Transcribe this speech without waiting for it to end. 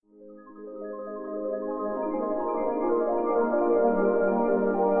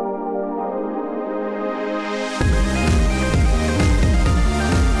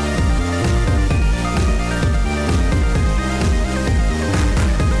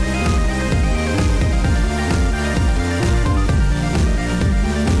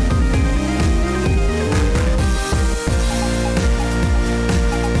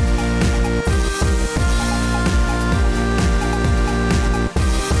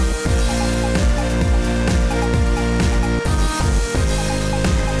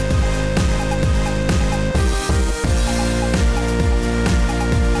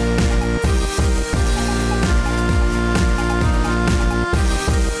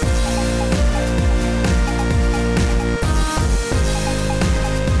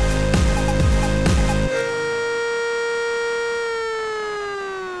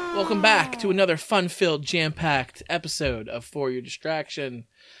Welcome back to another fun-filled, jam-packed episode of For Your Distraction.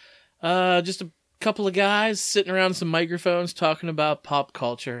 Just a couple of guys sitting around some microphones talking about pop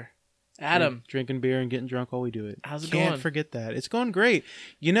culture. Adam. Drinking beer and getting drunk while we do it. How's it Can't going? forget that. It's going great.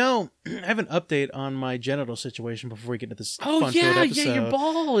 You know, I have an update on my genital situation before we get into this fun-filled episode. Yeah, your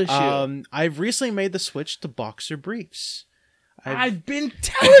ball issue. I've recently made the switch to boxer briefs. I've been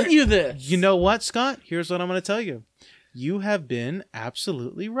telling you this. You know what, Scott? Here's what I'm going to tell you. You have been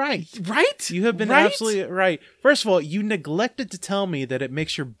absolutely right. Right? You have been absolutely right. First of all, you neglected to tell me that it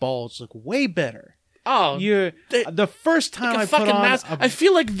makes your balls look way better. Oh, the first time like I put on, I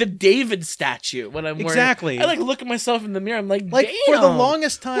feel like the David statue when I'm wearing. Exactly. I like look at myself in the mirror. I'm like, damn. For the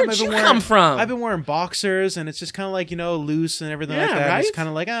longest time, Where'd you come from? I've been wearing boxers, and it's just kind of like loose and everything like that. Right? It's kind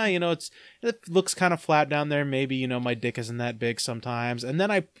of like it looks kind of flat down there. Maybe my dick isn't that big sometimes. And then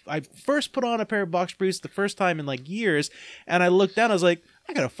I first put on a pair of box briefs the first time in like years, and I looked down. I was like,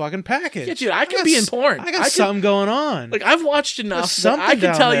 I got a fucking package. Yeah, dude, I can be in porn. I got something going on. Like, I've watched enough that I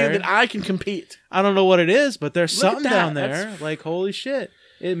can tell you that I can compete. I don't know what it is, but there's Look something at that. down there. That's... Like, holy shit.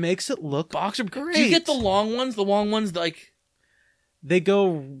 It makes it look boxer great. Do you get the long ones? The long ones, like... They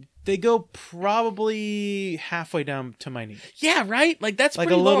go probably halfway down to my knee. Yeah, right? Like, that's like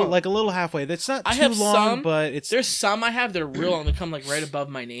pretty long. Like a little halfway. That's not I too have long, some, but it's... There's some I have that are real long. They come, like, right above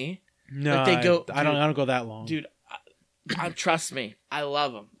my knee. No, like, they go, I don't go that long. Dude, trust me, I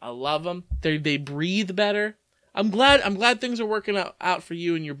love them. I love them. They breathe better. I'm glad things are working out for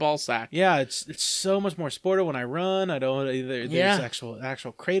you and your ball sack. Yeah, it's so much more sportive when I run. I don't there's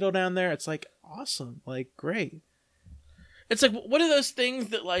actual cradle down there. It's like awesome, like great. It's like what are those things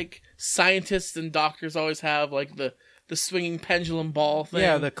that like scientists and doctors always have, like the swinging pendulum ball thing?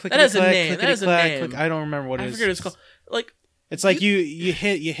 Yeah, the click. That has a name. That has a name. I don't remember what it is. I forget what it's called. Like it's like you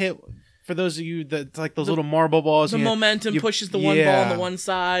hit. For those of you that like those little marble balls, the momentum pushes the one ball on the one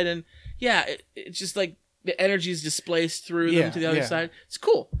side, and it's just like the energy is displaced through them to the other side. It's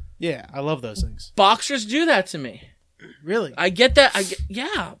cool. Yeah, I love those things. Boxers do that to me. Really? I get that.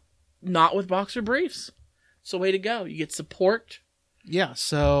 Not with boxer briefs. So way to go. You get support. Yeah.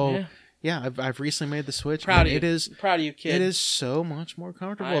 So I've recently made the switch. Proud of you. Proud of you, kid. It is so much more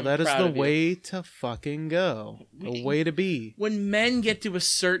comfortable. That is the way to fucking go. The way to be. When men get to a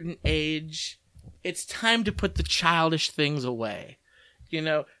certain age, it's time to put the childish things away.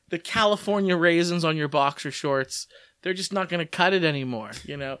 The California raisins on your boxer shorts, they're just not going to cut it anymore.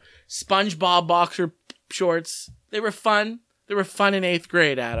 SpongeBob boxer shorts, they were fun. They were fun in 8th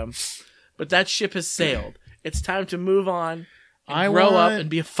grade, Adam. But that ship has sailed. It's time to move on and grow up and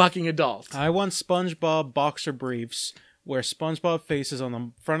be a fucking adult. I want SpongeBob boxer briefs where SpongeBob face is on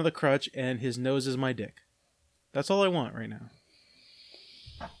the front of the crutch and his nose is my dick. That's all I want right now.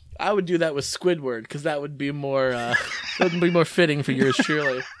 I would do that with Squidward because that would be more fitting for yours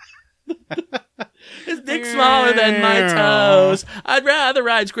truly. His dick's smaller than my toes. I'd rather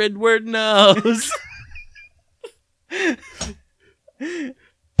ride Squidward nose.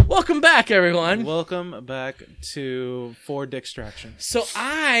 Welcome back, everyone. Welcome back to For Distraction. So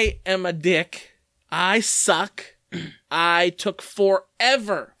I am a dick. I suck. I took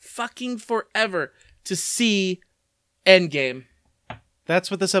fucking forever to see Endgame. That's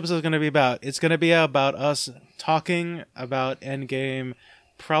what this episode is going to be about. It's going to be about us talking about Endgame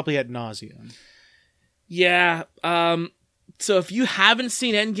probably ad nauseum. Yeah. So if you haven't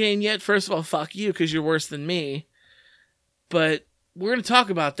seen Endgame yet, first of all, fuck you because you're worse than me. But we're going to talk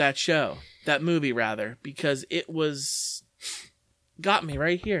about that movie rather, because it got me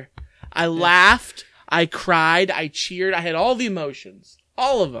right here. I laughed, I cried, I cheered, I had all the emotions.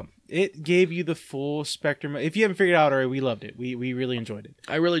 All of them. It gave you the full spectrum. If you haven't figured it out already, we loved it. We really enjoyed it.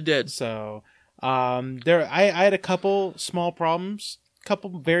 I really did. So, I had a couple small problems,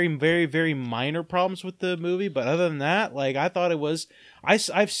 couple very, very, very minor problems with the movie, but other than that, like I thought it was.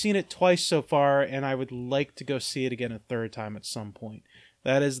 I've seen it twice so far, and I would like to go see it again a third time at some point.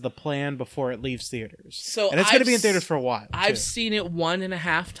 That is the plan before it leaves theaters. And it's going to be in theaters for a while. I've seen it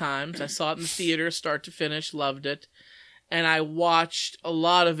 1.5 times. I saw it in the theater, start to finish, loved it. And I watched a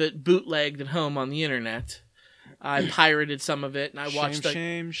lot of it bootlegged at home on the internet. I pirated some of it, and I watched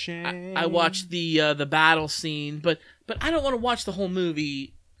shame. I watched the battle scene, but I don't want to watch the whole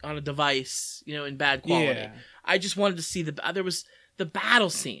movie on a device, in bad quality. Yeah. I just wanted to see there was the battle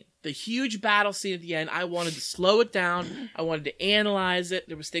scene, the huge battle scene at the end. I wanted to slow it down. I wanted to analyze it.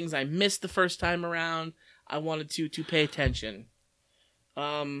 There was things I missed the first time around. I wanted to pay attention.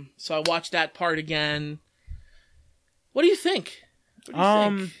 So I watched that part again. What do you think?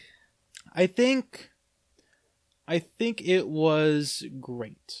 I think it was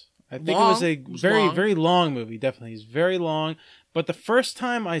great. I think long. it was a very long movie. Definitely, it's very long, But the first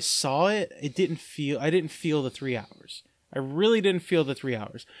time I saw it, I didn't feel the 3 hours. I really didn't feel the 3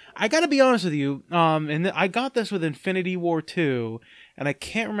 hours. I gotta be honest with you, I got this with Infinity War 2, and I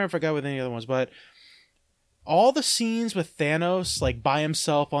can't remember if I got it with any other ones, but all the scenes with Thanos, like, by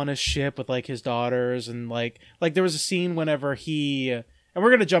himself on his ship with, like, his daughters, and, like there was a scene whenever he... And we're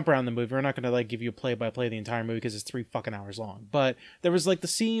going to jump around the movie. We're not going to, like, give you a play-by-play of the entire movie because it's 3 fucking hours long. But there was, like, the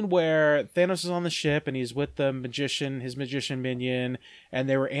scene where Thanos is on the ship and he's with the magician, his magician minion, and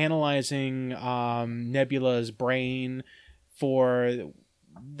they were analyzing Nebula's brain for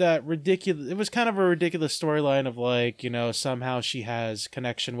that ridiculous... It was kind of a ridiculous storyline of, like, you know, somehow she has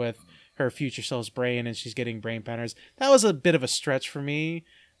connection with her future self's brain and she's getting brain patterns. That was a bit of a stretch for me.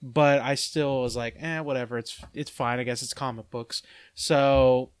 But I still was like, whatever. It's fine. I guess it's comic books.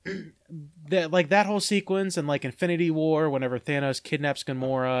 So, that whole sequence and like Infinity War, whenever Thanos kidnaps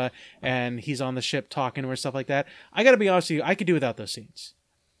Gamora and he's on the ship talking to her, stuff like that. I gotta be honest with you, I could do without those scenes.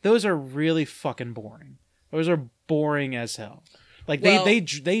 Those are really fucking boring. Those are boring as hell. Like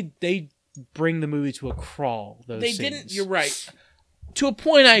they bring the movie to a crawl. Those scenes. Didn't. You're right. To a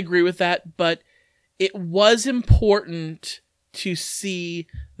point, I agree with that. But it was important to see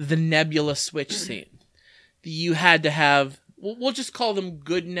the Nebula switch scene. You had to have... We'll just call them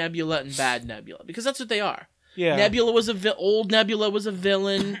good Nebula and bad Nebula, because that's what they are. Yeah. Nebula was old Nebula was a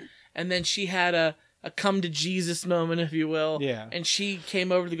villain, and then she had a come to Jesus moment, if you will. Yeah. And she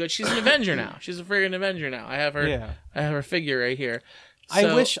came over to the good. She's an Avenger now. She's a friggin' Avenger now. I have her. Yeah. I have her figure right here. So,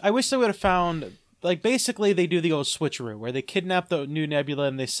 I wish they would have found... Like, basically, they do the old switcheroo, where they kidnap the new Nebula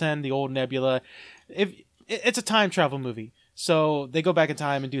and they send the old Nebula. It's a time travel movie. So they go back in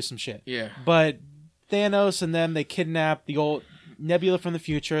time and do some shit. Yeah. But Thanos and them, they kidnap the old Nebula from the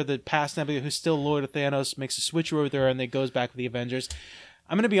future, the past Nebula who's still loyal to Thanos, makes a switcheroo with her, and they goes back with the Avengers.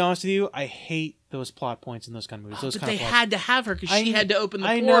 I'm going to be honest with you, I hate those plot points in those kind of movies. Those but kind they of plots. had to have her because she had to open the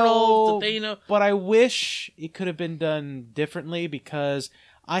I portal. Know, but I wish it could have been done differently because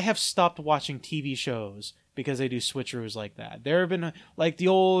I have stopped watching TV shows because they do switcheroos like that. There have been like the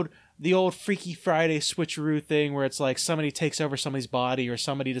old Freaky Friday switcheroo thing where it's like somebody takes over somebody's body or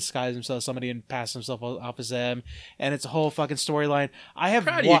somebody disguises themselves, somebody and passes himself off as them, and it's a whole fucking storyline. I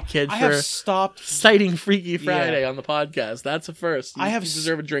have stopped citing Freaky Friday on the podcast. That's a first. You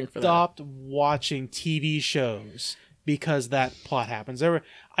deserve a drink for that. Stopped watching TV shows because that plot happens. I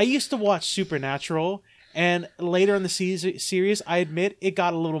used to watch Supernatural, and later in the series, I admit it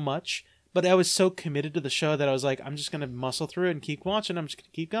got a little much. But I was so committed to the show that I was like, I'm just going to muscle through it and keep watching. I'm just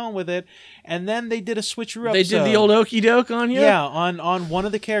going to keep going with it. And then they did a switcheroo episode. They did the old okey doke on you? Yeah, on one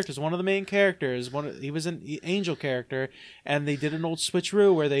of the characters, one of the main characters. He was an angel character. And they did an old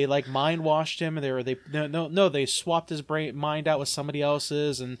switcheroo where they like mind washed him. And they swapped his mind out with somebody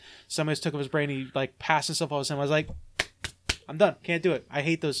else's. And somebody took his brain. He like passed himself off him. I was like, I'm done. Can't do it. I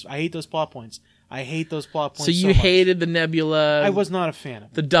hate those plot points. I hate those plot points. So you hated the Nebula. I was not a fan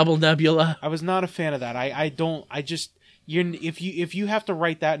of it. The double Nebula. I was not a fan of that. If you have to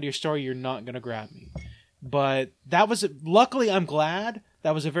write that into your story, you're not going to grab me. But that was luckily I'm glad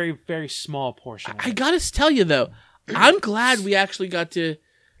that was a very, very small portion. I got to tell you though, I'm glad we actually got to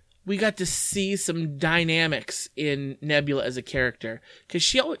see some dynamics in Nebula as a character, cuz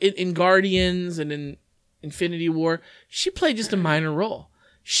she in Guardians and in Infinity War, she played just a minor role.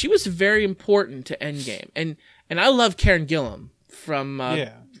 She was very important to Endgame, and I love Karen Gillan from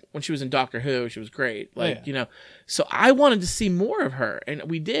when she was in Doctor Who. She was great, So I wanted to see more of her, and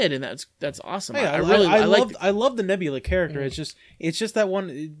we did, and that's awesome. Yeah, I love the Nebula character. Mm-hmm. It's just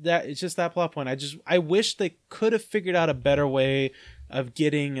that plot point. I wish they could have figured out a better way of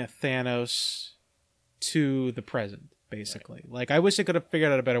getting Thanos to the present. Basically, Like I wish they could have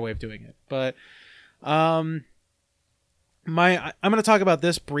figured out a better way of doing it, but I'm going to talk about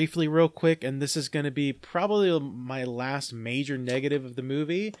this briefly real quick, and this is going to be probably my last major negative of the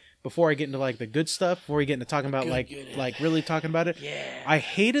movie before I get into like the good stuff, before we get into talking about like really talking about it. Yeah. I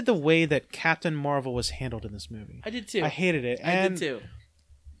hated the way that Captain Marvel was handled in this movie. I did too. I hated it. I did too.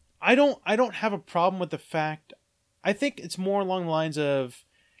 I don't have a problem with the fact. I think it's more along the lines of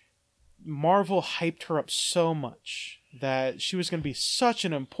Marvel hyped her up so much that she was going to be such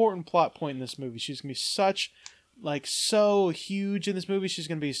an important plot point in this movie. She was going to be so huge in this movie. She's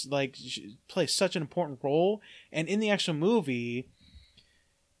going to be play such an important role. And in the actual movie,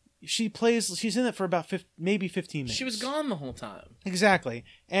 she's in it for about maybe 15 minutes. She was gone the whole time. Exactly.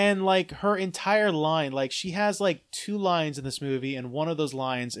 And like her entire line, like she has like 2 lines in this movie. And one of those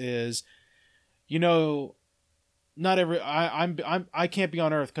lines is, not every, I can't be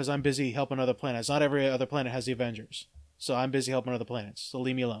on Earth because I'm busy helping other planets. Not every other planet has the Avengers. So I'm busy helping other planets. So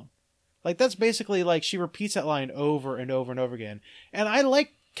leave me alone. Like, that's basically, like, she repeats that line over and over and over again. And I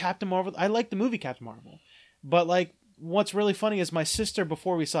like Captain Marvel. I like the movie Captain Marvel. But, like, what's really funny is my sister,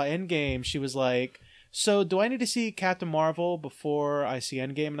 before we saw Endgame, she was like, so do I need to see Captain Marvel before I see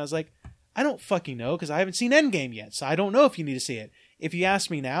Endgame? And I was like, I don't fucking know, because I haven't seen Endgame yet, so I don't know if you need to see it. If you ask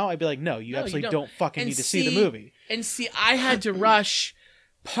me now, I'd be like, no, you absolutely don't fucking need to see the movie. And see, I had to rush.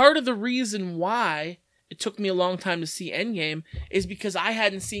 Part of the reason why it took me a long time to see Endgame is because I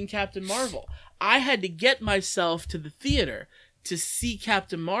hadn't seen Captain Marvel. I had to get myself to the theater to see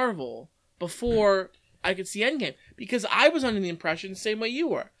Captain Marvel before I could see Endgame. Because I was under the impression, the same way you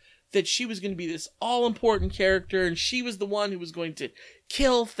were, that she was going to be this all-important character, and she was the one who was going to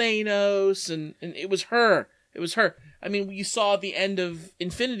kill Thanos, and it was her. It was her. I mean, you saw at the end of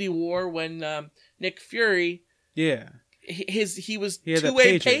Infinity War when Nick Fury... Yeah. He was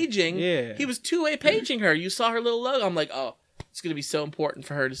two-way paging. Yeah. He was two-way paging her. You saw her little logo. I'm like, oh, it's going to be so important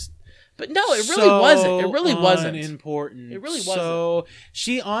for her to... But no, it really wasn't. It really wasn't. Important. It really wasn't. So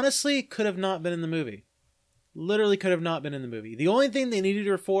she honestly could have not been in the movie. Literally could have not been in the movie. The only thing they needed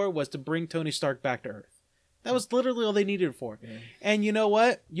her for was to bring Tony Stark back to Earth. That was literally all they needed her for. Yeah. And you know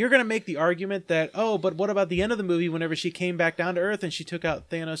what? You're going to make the argument that, oh, but what about the end of the movie whenever she came back down to Earth and she took out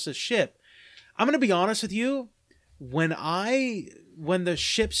Thanos' ship? I'm going to be honest with you. When the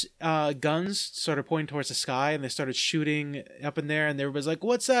ship's guns started pointing towards the sky and they started shooting up in there and everybody's like,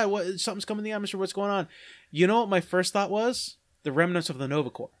 what's that? Something's coming in the atmosphere. What's going on? You know what my first thought was? The remnants of the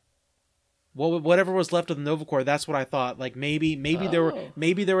Nova Corps. Whatever was left of the Nova Corps, that's what I thought. Like maybe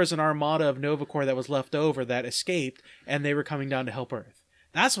there was an armada of Nova Corps that was left over that escaped and they were coming down to help Earth.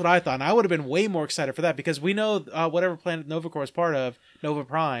 That's what I thought, and I would have been way more excited for that because we know whatever planet Nova Corps is part of, Nova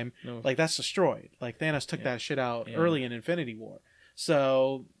Prime, like that's destroyed. Like Thanos took that shit out early in Infinity War.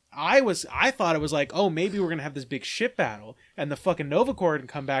 So I thought it was like, oh, maybe we're gonna have this big ship battle, and the fucking Nova Corps can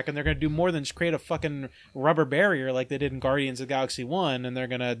come back, and they're gonna do more than just create a fucking rubber barrier like they did in Guardians of the Galaxy 1, and they're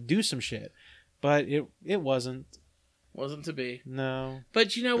gonna do some shit. But it wasn't. Wasn't to be. No.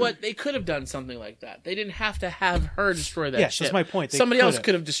 But you know what? They could have done something like that. They didn't have to have her destroy that ship. Yes, that's my point. Somebody else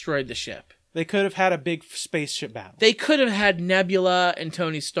could have destroyed the ship. They could have had a big spaceship battle. They could have had Nebula and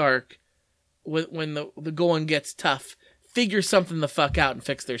Tony Stark, when the going gets tough, figure something the fuck out and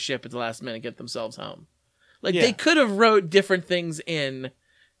fix their ship at the last minute, get themselves home. Like, they could have wrote different things in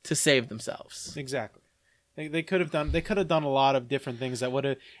to save themselves. Exactly. They could have done a lot of different things that would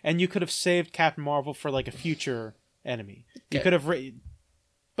have... And you could have saved Captain Marvel for, like, a future... enemy. You could have,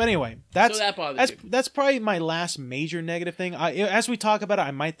 but anyway, that's probably my last major negative thing. As we talk about it, I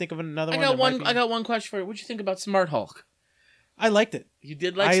might think of another one. I got one question for you. What do you think about Smart Hulk? I liked it. You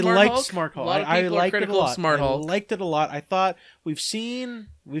did like Smart Hulk? I liked Smart Hulk. A lot of people are critical of Smart Hulk. I liked it a lot. I thought we've seen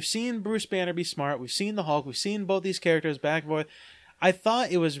Bruce Banner be smart. We've seen the Hulk. We've seen both these characters back and forth. I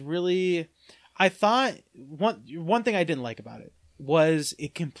thought it was really. I thought one thing I didn't like about it was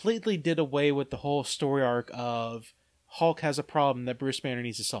it completely did away with the whole story arc of Hulk has a problem that Bruce Banner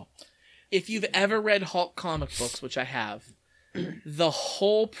needs to solve. If you've ever read Hulk comic books, which I have, the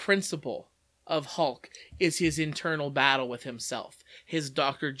whole principle of Hulk is his internal battle with himself. His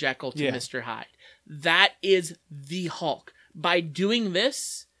Dr. Jekyll to Mr. Hyde. That is the Hulk. By doing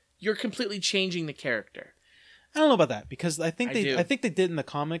this, you're completely changing the character. I don't know about that because I think they did in the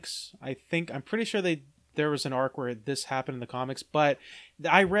comics. I'm pretty sure there was an arc where this happened in the comics, but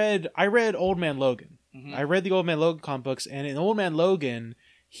I read Old Man Logan. Mm-hmm. I read the Old Man Logan comic books, and in Old Man Logan,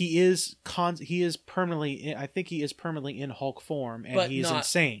 he is permanently in Hulk form, and he's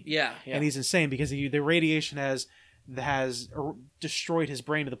insane. Yeah, and he's insane because the radiation has destroyed his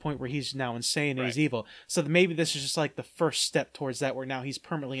brain to the point where he's now insane and he's evil. So maybe this is just like the first step towards that, where now he's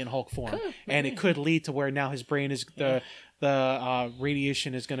permanently in Hulk form, and it could lead to where now his brain is the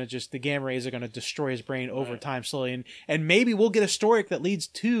radiation is going to the gamma rays are going to destroy his brain over time slowly, and maybe we'll get a story that leads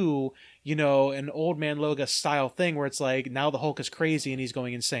to an Old Man Logan style thing where it's like now the Hulk is crazy and he's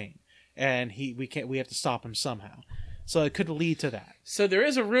going insane, and we have to stop him somehow. So it could lead to that. So there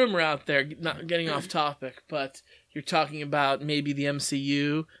is a rumor out there, not getting off topic, but you're talking about maybe the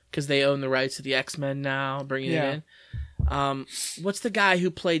MCU because they own the rights to the X-Men now, bringing it in. What's the guy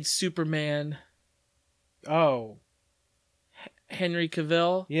who played Superman? Oh. Henry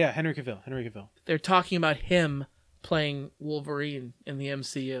Cavill? Yeah, Henry Cavill. They're talking about him playing Wolverine in the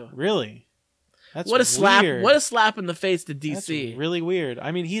MCU. Really? That's what a slap! weird. What a slap in the face to DC. That's really weird.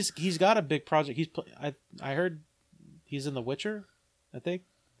 I mean, he's got a big project. I heard he's in The Witcher. I think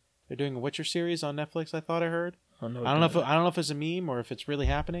they're doing a Witcher series on Netflix. I heard. I don't know if it's a meme or if it's really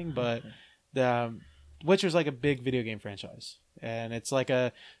happening, but the Witcher's like a big video game franchise, and it's like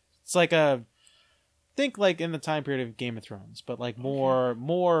a. think like in the time period of Game of Thrones, but like more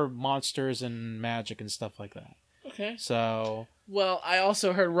monsters and magic and stuff like that. Okay. So. Well, I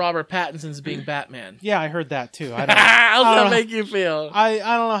also heard Robert Pattinson's being Batman. Yeah, I heard that too. How does that make you feel? I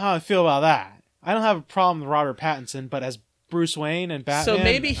don't know how I feel about that. I don't have a problem with Robert Pattinson, but as Bruce Wayne and Batman... So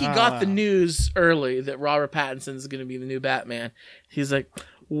maybe he got the news early that Robert Pattinson is going to be the new Batman. He's like,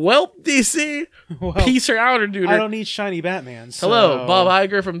 well, DC, peace her out, dude. I don't need shiny Batman. So... Hello, Bob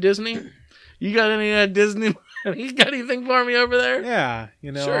Iger from Disney. You got any Disney... You got anything for me over there? Yeah,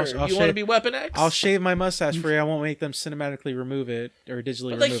 you know. Sure. You want to be Weapon X? I'll shave my mustache for you. I won't make them cinematically remove it or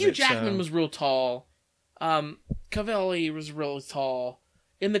digitally remove it. Like Hugh Jackman was real tall. Cavelli was really tall.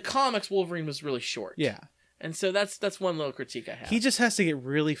 In the comics, Wolverine was really short. Yeah. And so that's one little critique I have. He just has to get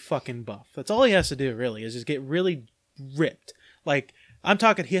really fucking buff. That's all he has to do, really, is just get really ripped. Like, I'm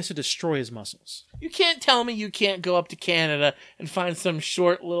talking, he has to destroy his muscles. You can't tell me you can't go up to Canada and find some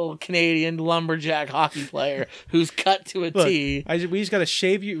short little Canadian lumberjack hockey player who's cut to a T. We just got to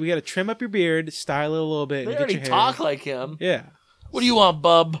shave you. We got to trim up your beard, style it a little bit. They and already get your hair. talk like him. Yeah. What do you want,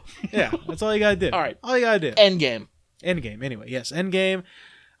 bub? Yeah, that's all you got to do. All right. All you got to do. Endgame. Endgame, anyway. Yes, Endgame.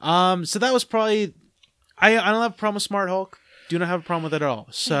 So that was probably... I don't have a problem with Smart Hulk. Do not have a problem with it at all.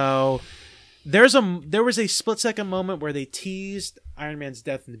 So... There was a split-second moment where they teased Iron Man's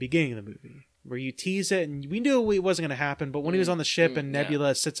death in the beginning of the movie, where you tease it, and we knew it wasn't going to happen, but when he was on the ship and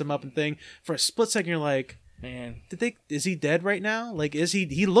Nebula sits him up and thing, for a split second you're like, man, is he dead right now? Like,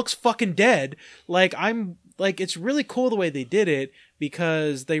 he looks fucking dead. Like, it's really cool the way they did it,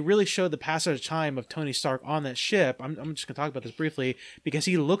 because they really showed the passage of time of Tony Stark on that ship. I'm just going to talk about this briefly, because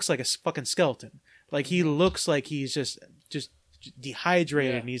he looks like a fucking skeleton. Like, he looks like he's just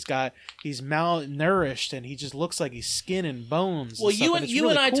dehydrated, and he's malnourished, and he just looks like he's skin and bones. Well, you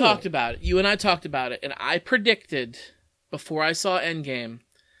and I cool. talked about it. You and I talked about it, and I predicted before I saw Endgame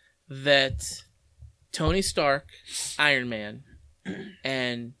that Tony Stark, Iron Man,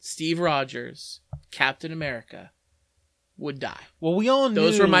 and Steve Rogers, Captain America, would die. Well, we all knew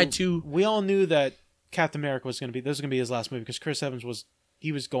those were my two. We all knew that Captain America was going to be his last movie, because Chris Evans was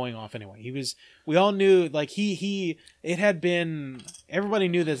going off anyway. We all knew, like, it had been, everybody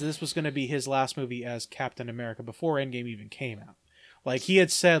knew that this was going to be his last movie as Captain America before Endgame even came out. Like, he had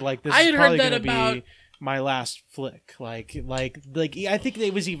said, like, this is probably going to be my last flick. Like, I think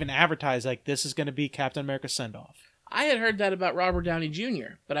it was even advertised, like, this is going to be Captain America's send-off. I had heard that about Robert Downey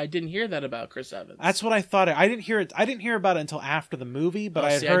Jr., but I didn't hear that about Chris Evans. That's what I thought. I didn't hear about it until after the movie, but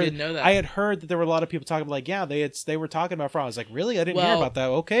I didn't know that. I had heard that there were a lot of people talking about, like, yeah, they were talking about it. I was like, really? I didn't hear about that.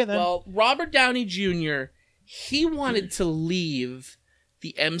 Okay, then. Well, Robert Downey Jr., he wanted to leave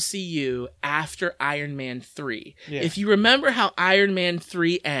the MCU after Iron Man 3. Yeah. If you remember how Iron Man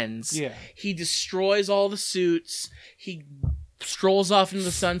 3 ends, he destroys all the suits, he strolls off into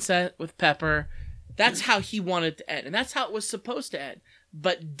the sunset with Pepper. That's how he wanted to end, and that's how it was supposed to end.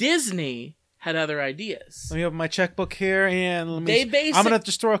 But Disney had other ideas. Let me open my checkbook here, and I'm going to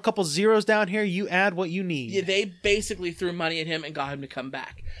just throw a couple zeros down here. You add what you need. Yeah, they basically threw money at him and got him to come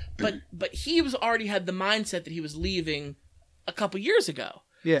back. But he already had the mindset that he was leaving a couple years ago.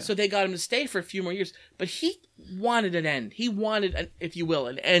 Yeah. So they got him to stay for a few more years. But he wanted an end. He wanted, if you will,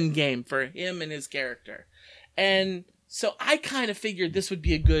 an end game for him and his character. And so I kind of figured this would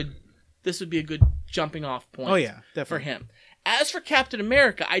be a good jumping off point. Oh yeah, definitely. For him. As for Captain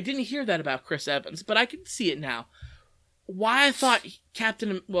America, I didn't hear that about Chris Evans, but I can see it now. Why I thought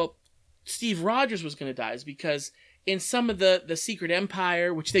Steve Rogers was going to die is because in some of the Secret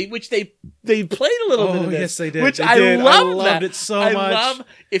Empire, which they played a little bit of this. Yes, they did. Which they I did. loved it so much. I love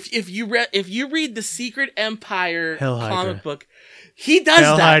if you read the Secret Empire Hell comic Hydra. book. He does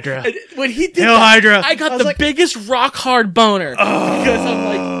Hell that. Hydra. And when he did Hell that, Hydra. I got the biggest rock hard boner because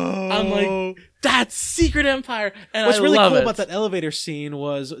I'm like, that's Secret Empire, and what's I really love cool it. about that elevator scene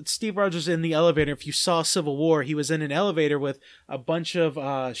was Steve Rogers in the elevator. If you saw Civil War, he was in an elevator with a bunch of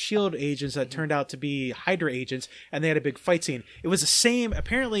S.H.I.E.L.D. agents that turned out to be Hydra agents, and they had a big fight scene. It was the same,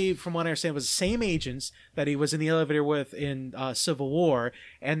 apparently, from what I understand, it was the same agents that he was in the elevator with in Civil War.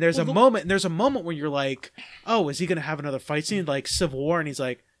 And there's a moment where you're like, oh, is he going to have another fight scene like Civil War? And he's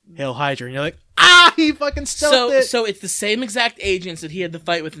like, Hail Hydra, and you're like, he fucking stealthed it. So it's the same exact agents that he had the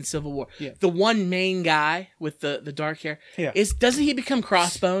fight with in Civil War. Yeah. The one main guy with the dark hair. Yeah. Doesn't he become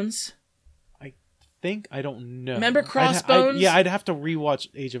Crossbones? I don't know. Remember Crossbones? I'd have to rewatch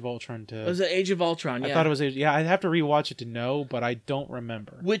Age of Ultron to... It was Age of Ultron, yeah. I thought it was I'd have to rewatch it to know, but I don't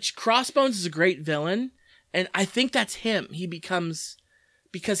remember. Which Crossbones is a great villain, and I think that's him. He becomes...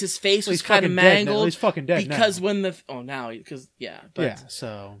 Because his face was kind of mangled. He's fucking dead because now. when the... Oh, now, because... Yeah. But,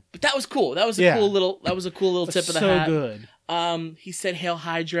 so... But that was cool. That was a cool little tip of the hat. So good. He said Hail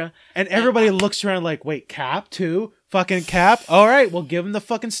Hydra. And everybody looks around like, wait, Cap too? Fucking Cap? All right, we'll give him the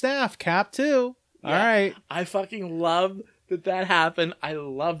fucking staff. Cap too. All right. I fucking love that happened. I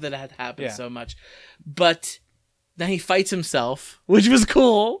love that happened so much. But then he fights himself, which was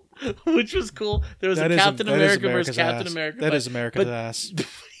cool. There was a Captain America versus Captain America. That is America's ass.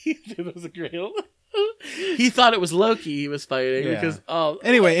 It was a great. He thought it was Loki he was fighting because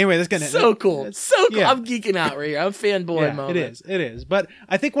anyway, that's gonna so cool. I'm geeking out right here. I'm fanboy moment. It is. But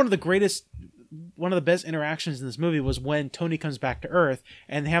I think one of the best interactions in this movie was when Tony comes back to Earth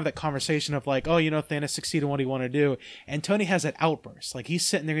and they have that conversation of like, oh, Thanos succeeded in what he wanted to do, and Tony has that outburst. Like he's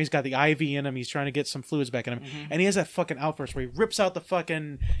sitting there, he's got the IV in him, he's trying to get some fluids back in him, and he has that fucking outburst where he rips out the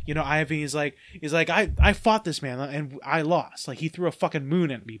fucking IV. He's like, I fought this man and I lost. Like he threw a fucking moon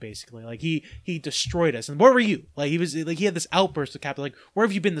at me basically. Like he destroyed us. And where were you? Like he had this outburst of Captain. Like where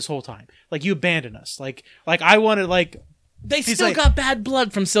have you been this whole time? Like you abandoned us. Like I wanted like. They still got bad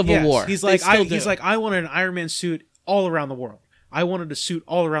blood from Civil War. He's like, I wanted an Iron Man suit all around the world. I wanted a suit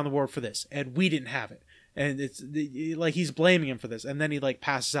all around the world for this, and we didn't have it. And it's like he's blaming him for this, and then he like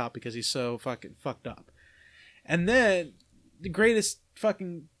passes out because he's so fucking fucked up. And then the coolest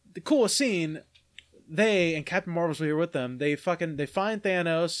scene. They and Captain Marvel's here with them. They find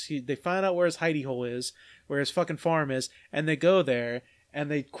Thanos. They find out where his hidey hole is, where his fucking farm is, and they go there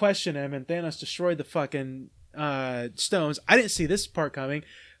and they question him. And Thanos destroyed the fucking stones. I didn't see this part coming.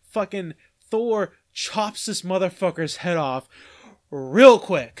 Fucking Thor chops this motherfucker's head off real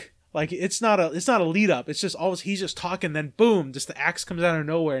quick. Like it's not a lead up. It's just always he's just talking, then boom, just the axe comes out of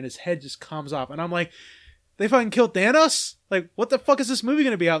nowhere and his head just comes off. And I'm like, they fucking killed Thanos? Like, what the fuck is this movie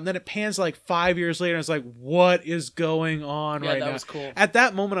gonna be out? And then it pans like 5 years later and it's like, what is going on right now? That was cool. At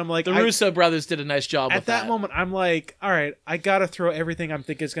that moment I'm like, the Russo brothers did a nice job at that moment I'm like, all right, I gotta throw everything I'm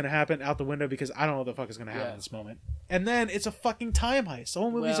thinking is gonna happen out the window because I don't know what the fuck is gonna happen at this moment. And then it's a fucking time heist. The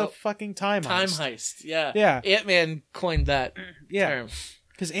whole movie's a fucking time heist. Time heist, yeah. Yeah. Ant-Man coined that term.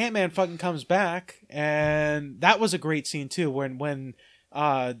 Because Ant-Man fucking comes back, and that was a great scene too. When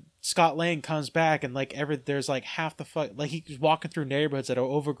Scott Lang comes back, and like there's like half the like he's walking through neighborhoods that are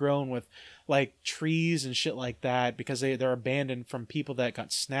overgrown with like trees and shit like that because they're abandoned from people that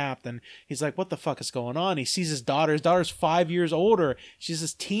got snapped. And he's like, "What the fuck is going on?" He sees his daughter. His daughter's 5 years older. She's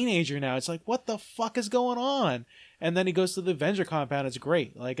this teenager now. It's like, what the fuck is going on? And then he goes to the Avenger compound. It's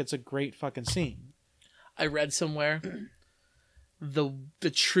great. Like it's a great fucking scene. I read somewhere.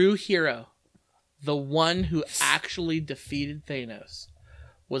 The true hero, the one who actually defeated Thanos,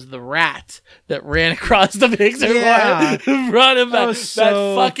 was the rat that ran across the Pixar line. Run him back.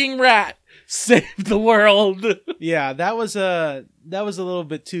 That fucking rat saved the world. Yeah, that was a little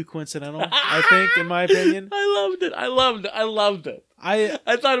bit too coincidental, I think, in my opinion. I loved it.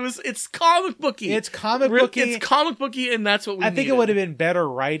 I thought it's comic booky. It's comic booky. It's comic booky, and that's what we I think it would have been better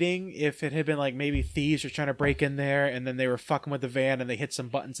writing if it had been like maybe thieves were trying to break in there, and then they were fucking with the van, and they hit some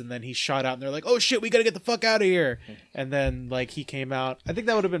buttons, and then he shot out, and they're like, "Oh shit, we gotta get the fuck out of here!" And then like he came out. I think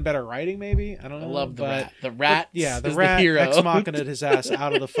that would have been better writing, maybe. I don't know. I love the rat. The rat. The rat. The hero. Ex machina his ass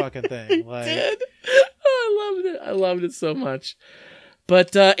out of the fucking thing. Like, did. I loved it so much.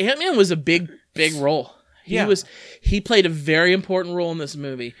 But Ant-Man was a big role. He played a very important role in this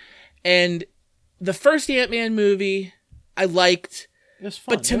movie. And the first Ant-Man movie I liked. It was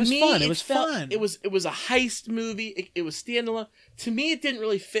fun. But to me, it was fun. It was a heist movie. It was standalone. To me, it didn't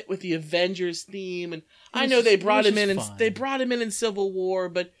really fit with the Avengers theme. And I know they brought him in in Civil War,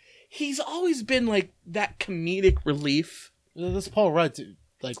 but he's always been like that comedic relief. This Paul Rudd, dude.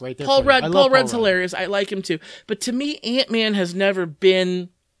 Like right there. Paul Rudd's hilarious. I like him too. But to me, Ant-Man has never been,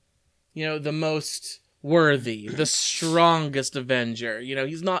 the most worthy, the strongest Avenger.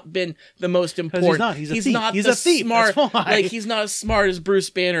 He's not been the most important. He's a thief. He's a thief. Smart, like he's not as smart as Bruce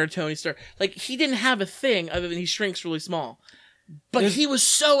Banner or Tony Stark. Like he didn't have a thing other than he shrinks really small. But he was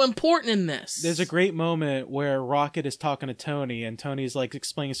so important in this. There's a great moment where Rocket is talking to Tony, and Tony's like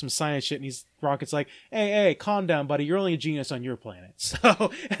explaining some science shit, and Rocket's like, hey, calm down, buddy. You're only a genius on your planet.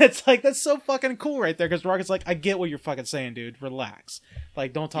 So it's like, that's so fucking cool right there, because Rocket's like, I get what you're fucking saying, dude. Relax.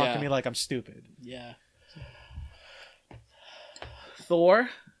 Like, don't talk to me like I'm stupid. Yeah. Thor.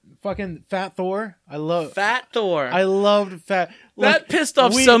 Fucking Fat Thor. Fat Thor. I loved Fat. That pissed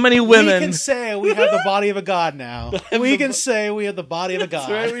off so many women. We can say we have the body of a god now. We can say we have the body of a god.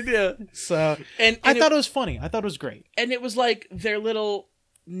 That's right, we do. So, and I thought it was funny. I thought it was great. And it was like their little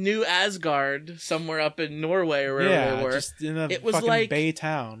new Asgard somewhere up in Norway or wherever they were. Just in a fucking bay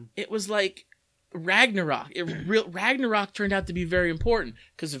town. It was like Ragnarok. Ragnarok turned out to be very important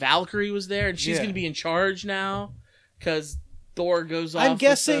because Valkyrie was there, and she's going to be in charge now because Thor goes off. I'm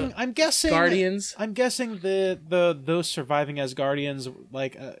guessing. Guardians. I'm guessing the those surviving as Guardians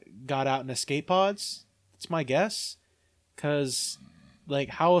like got out in escape pods. That's my guess. Because like,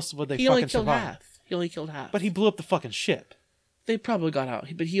 how else would they fucking survive? He only killed half. But he blew up the fucking ship. They probably got out,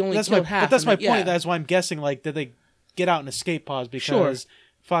 but he only killed half. But that's my point. Yeah. That's why I'm guessing. Like, did they get out in escape pods because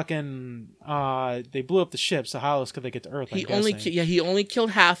fucking they blew up the ship? So how else could they get to Earth? He only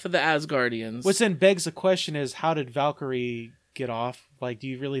killed half of the Asgardians. Which then begs the question: is how did Valkyrie get off? Like, do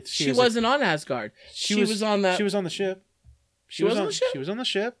you really? She wasn't on Asgard. She was on that. She was on the ship. She was on the ship. She was on the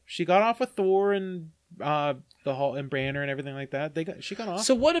ship. She got off with Thor and the Hulk and Banner and everything like that. She got off.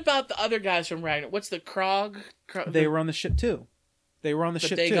 So what about the other guys from Ragnarok? What's the Krog? They were on the ship too. They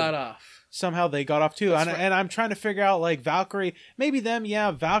got off. Somehow they got off too. And I'm trying to figure out, like, Valkyrie, maybe them,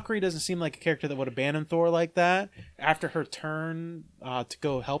 yeah. Valkyrie doesn't seem like a character that would abandon Thor like that after her turn to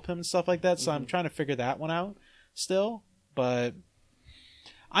go help him and stuff like that. So I'm trying to figure that one out still. But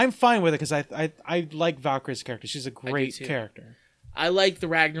I'm fine with it because I like Valkyrie's character. She's a great character. I like the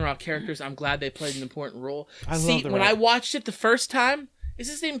Ragnarok characters. I'm glad they played an important role. When I watched it the first time, is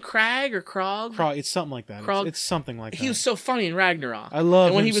his name Krag or Krog? Krog, it's something like that. It's something like that. He was so funny in Ragnarok. I love him.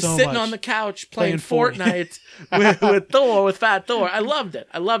 And when he was sitting on the couch playing Fortnite with Thor, with Fat Thor, I loved it.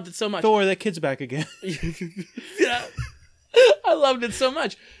 I loved it so much. Thor, that kid's back again. Yeah, I loved it so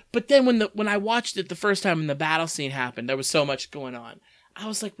much. But then when I watched it the first time and the battle scene happened, there was so much going on. I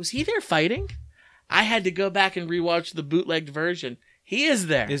was like, was he there fighting? I had to go back and rewatch the bootlegged version. He is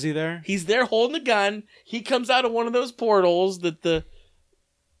there. Is he there? He's there holding a gun. He comes out of one of those portals that the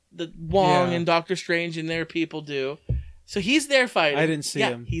Wong and Doctor Strange and their people do. So he's there fighting. I didn't see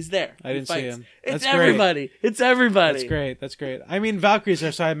him. He's there. I didn't see him. It's everybody. Great. It's everybody. That's great. I mean, Valkyrie's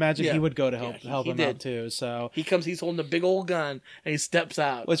there, so I imagine he would go to help him out too. So he's holding a big old gun and he steps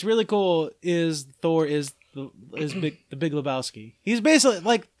out. What's really cool is Thor is the Big Lebowski. He's basically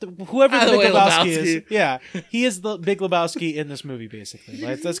like whoever the Big Lebowski is. Yeah, he is the Big Lebowski in this movie. Basically,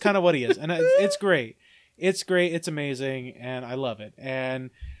 like, that's kind of what he is, and it's great. It's great. It's amazing, and I love it. And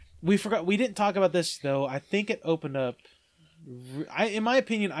we didn't talk about this though. I think it opened up. In my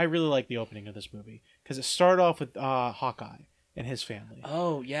opinion, I really like the opening of this movie because it started off with Hawkeye and his family.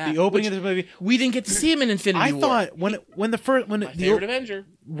 Oh yeah, the opening of this movie. We didn't get to see him in Infinity War. I thought when the favorite Avenger.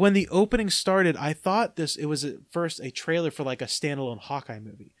 When the opening started, I thought it was at first a trailer for like a standalone Hawkeye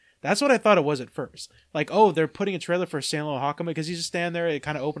movie. That's what I thought it was at first. Like, oh, they're putting a trailer for a standalone Hawkeye because he's just standing there. It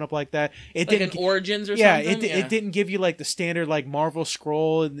kind of opened up like that. It like didn't an Origins or something. Yeah, it didn't give you like the standard like Marvel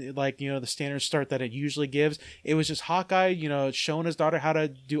scroll and like, you know, the standard start that it usually gives. It was just Hawkeye, you know, showing his daughter how to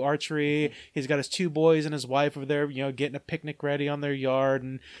do archery. He's got his 2 boys and his wife over there, you know, getting a picnic ready on their yard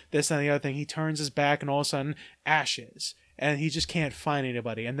and this and the other thing. He turns his back and all of a sudden ashes. And he just can't find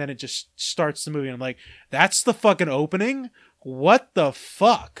anybody. And then it just starts the movie. And I'm like, that's the fucking opening? What the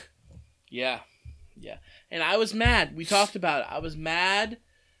fuck? Yeah. And I was mad. We talked about it. I was mad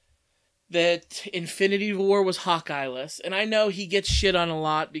that Infinity War was Hawkeye-less. And I know he gets shit on a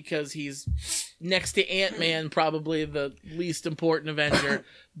lot because he's next to Ant-Man, probably the least important Avenger.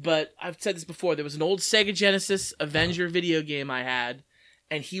 But I've said this before. There was an old Sega Genesis Avenger video game I had.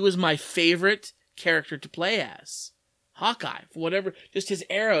 And he was my favorite character to play as. Hawkeye. For whatever. Just his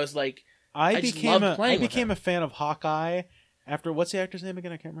arrows. Like, I became a fan of Hawkeye. After, what's the actor's name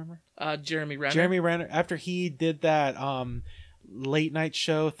again? I can't remember. Jeremy Renner. Jeremy Renner. After he did that late night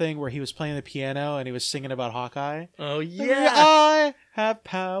show thing where he was playing the piano and he was singing about Hawkeye. Oh yeah. I have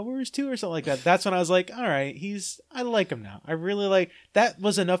powers too, or something like that. That's when I was like, all right, I like him now. I really like, that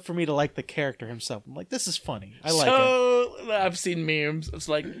was enough for me to like the character himself. I'm like, this is funny. I like it. So, I've seen memes. It's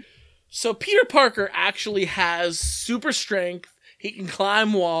like, so Peter Parker actually has super strength. He can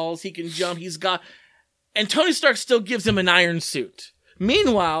climb walls. He can jump. And Tony Stark still gives him an iron suit.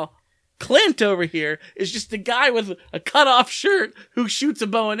 Meanwhile, Clint over here is just a guy with a cut-off shirt who shoots a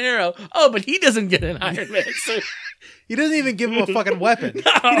bow and arrow. Oh, but he doesn't get an Iron Man suit. He doesn't even give him a fucking weapon.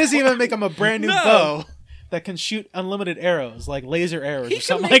 No. He doesn't even make him a brand new bow that can shoot unlimited arrows, like laser arrows or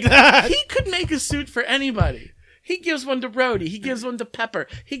something like that. He could make a suit for anybody. He gives one to Brody. He gives one to Pepper.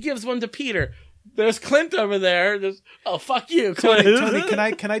 He gives one to Peter. There's Clint over there. Oh, fuck you, Clint.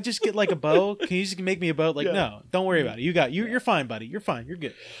 Tony, can I just get like a bow? Can you just make me a bow? Like, no, don't worry about it. You're fine, buddy. You're fine. You're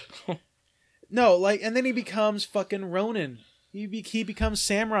good. No, like, and then he becomes fucking Ronin. He becomes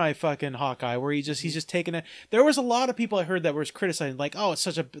samurai fucking Hawkeye, where he's just taking it. There was a lot of people I heard that was criticizing, like, oh, it's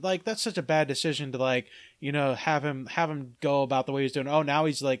that's such a bad decision to, like, you know, have him go about the way he's doing. Oh, now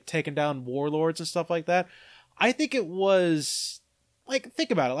he's like taking down warlords and stuff like that. I think it was. Like,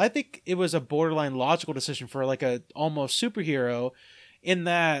 think about it. I think it was a borderline logical decision for like a almost superhero, in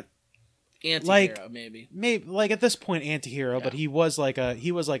that Anti-hero, maybe. Maybe like at this point anti-hero, Yeah. but he was like a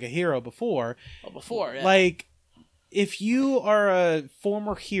hero before. Well, before, yeah. Like, if you are a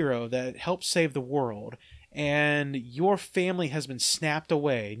former hero that helped save the world and your family has been snapped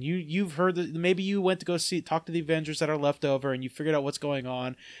away, and you've heard that maybe you went to go talk to the Avengers that are left over, and you figured out what's going on,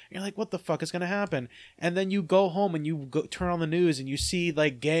 and you're like, what the fuck is going to happen? And then you go home and you turn on the news and you see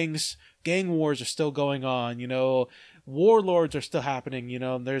like gang wars are still going on, you know, warlords are still happening, you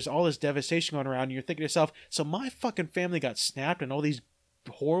know, there's all this devastation going around, and you're thinking to yourself, so my fucking family got snapped and all these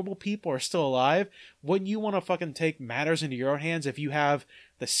horrible people are still alive. Wouldn't you want to fucking take matters into your own hands if you have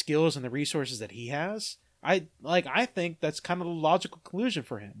the skills and the resources that he has? I think that's kind of the logical conclusion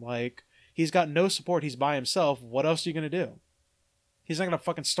for him. Like, he's got no support, he's by himself. What else are you gonna do? He's not gonna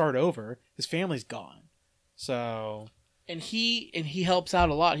fucking start over. His family's gone. So, and he helps out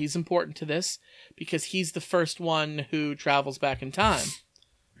a lot. He's important to this because he's the first one who travels back in time.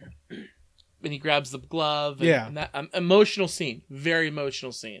 And he grabs the glove. And, yeah. And that emotional scene, very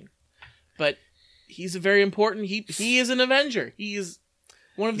emotional scene. But he's a very important. He is an Avenger. He is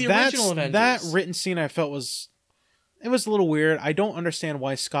one of the original Avengers. That written scene I felt was a little weird. I don't understand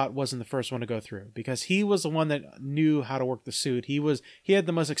why Scott wasn't the first one to go through, because he was the one that knew how to work the suit. He had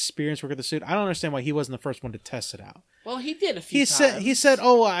the most experience working the suit. I don't understand why he wasn't the first one to test it out. Well, he did a few times. He said,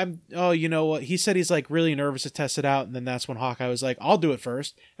 you know what? He said he's like really nervous to test it out, and then that's when Hawkeye was like, I'll do it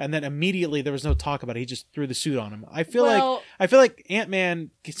first. And then immediately there was no talk about it. He just threw the suit on him. I feel like Ant-Man,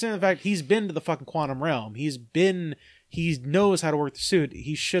 considering the fact he's been to the fucking quantum realm, he knows how to work the suit.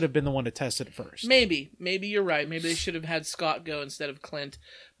 He should have been the one to test it first. Maybe you're right. Maybe they should have had Scott go instead of Clint.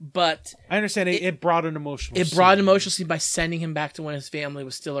 But I understand it brought an emotional. It brought an emotional scene by sending him back to when his family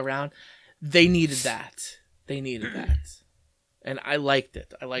was still around. They needed that. And I liked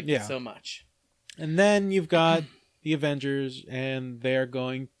it. I liked it so much. And then you've got the Avengers, and they're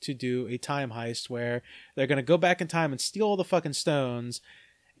going to do a time heist where they're going to go back in time and steal all the fucking stones.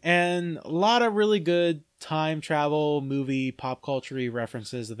 And a lot of really good time travel movie pop culture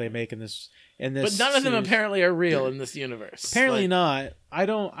references that they make in this. But none of them apparently are real in this universe. Apparently not. I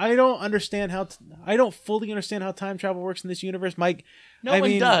don't understand I don't fully understand how time travel works in this universe, Mike. No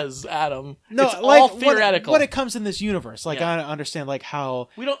one does, Adam. No, it's all theoretical. When it comes in this universe, I understand how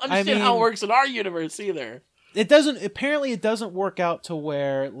we don't understand how it works in our universe either. It doesn't work out to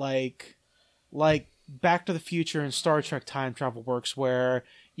where like Back to the Future and Star Trek time travel works, where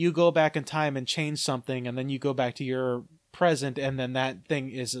you go back in time and change something, and then you go back to your present, and then that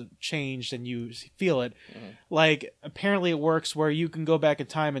thing is changed and you feel it. Like, apparently it works where you can go back in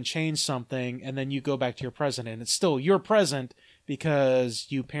time and change something, and then you go back to your present, and it's still your present because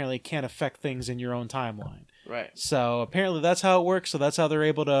you apparently can't affect things in your own timeline. Right. So apparently that's how it works. So that's how they're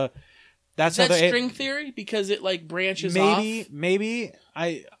able to. Is that string theory? Because it like branches off? Maybe.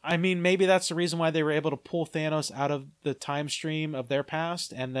 I mean, maybe that's the reason why they were able to pull Thanos out of the time stream of their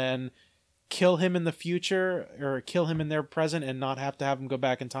past and then kill him in the future, or kill him in their present, and not have to have him go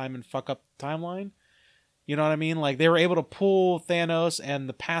back in time and fuck up the timeline. You know what I mean? Like, they were able to pull Thanos and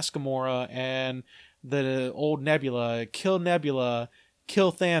the past Gamora and the old Nebula, kill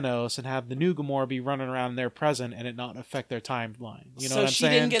Thanos, and have the new Gamora be running around in their present and it not affect their timeline. You know what I'm saying? So she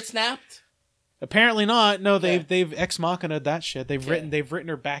didn't get snapped? Apparently not. No, they've ex machina'd that shit. They've written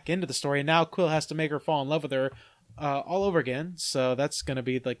her back into the story, and now Quill has to make her fall in love with her all over again. So that's gonna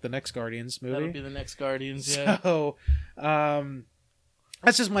be like the next Guardians movie. That'll be the next Guardians. Yeah. So,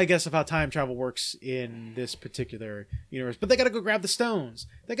 that's just my guess of how time travel works in this particular universe. But they gotta go grab the stones.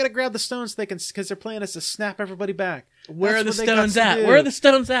 They gotta grab the stones so because their plan is to snap everybody back. Where are the stones at? Where are the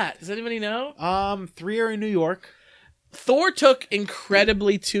stones at? Does anybody know? 3 are in New York. Thor took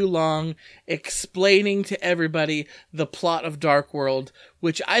incredibly too long explaining to everybody the plot of Dark World,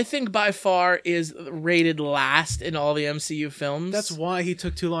 which I think by far is rated last in all the MCU films. That's why he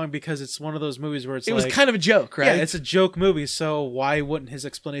took too long, because it's one of those movies where it was kind of a joke, right? Yeah, it's a joke movie, so why wouldn't his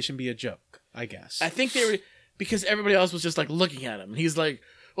explanation be a joke, I guess? I think they were, because everybody else was just like looking at him. He's like,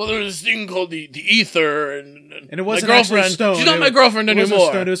 well, there's this thing called the ether, and it wasn't my girlfriend. Actually stone. She's not my girlfriend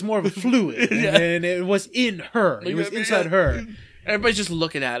anymore. It was more of a fluid, and it was in her. It was inside her. Everybody's just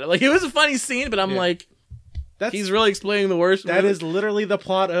looking at it. Like, it was a funny scene, but I'm like, he's really explaining the worst. That is literally the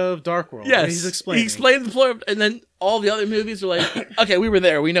plot of Dark World. Yes, he's explaining. He explained the plot, and then all the other movies are like, okay, we were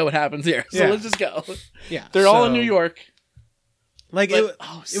there. We know what happens here, so let's just go. Yeah, they're all in New York. Like, it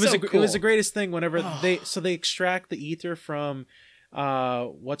was the greatest thing whenever they extract the ether from.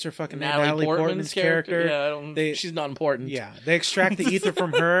 What's her fucking name? Natalie Portman's character. Yeah, she's not important. Yeah, they extract the ether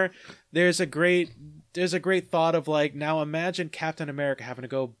from her. There's a great thought of like, now imagine Captain America having to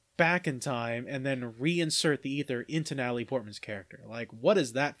go back in time and then reinsert the ether into Natalie Portman's character. Like, what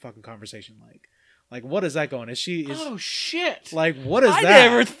is that fucking conversation like? Like, what is that going? Oh shit! Like, what is I that?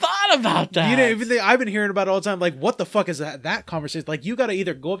 never thought about that. You know, even I've been hearing about it all the time. Like, what the fuck is that conversation? Like, you got to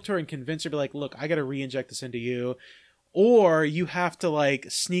either go up to her and convince her, be like, look, I got to re-inject this into you, or you have to like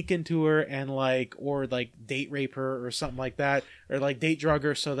sneak into her and like, or like date rape her or something like that, or like date drug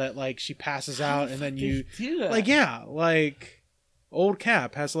her so that like she passes out, and then you do that? like, yeah, like old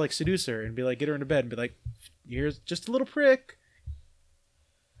Cap has to like seduce her and be like, get her into bed and be like, here's just a little prick.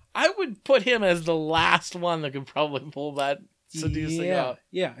 I would put him as the last one that could probably pull that seducing off.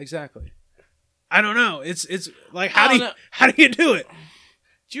 Yeah, exactly. I don't know. It's like how do you do it?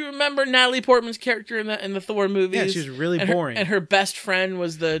 Do you remember Natalie Portman's character in the Thor movies? Yeah, she was really boring. And her best friend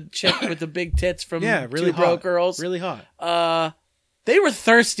was the chick with the big tits from really Two Broke hot. Girls. Really hot. They were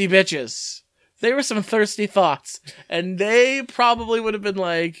thirsty bitches. They were some thirsty thoughts, and they probably would have been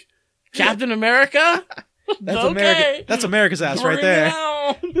like, Captain America. That's okay. America. That's America's ass right there.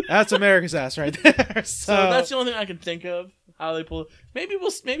 That's America's ass right there. So that's the only thing I can think of. How they pull. Maybe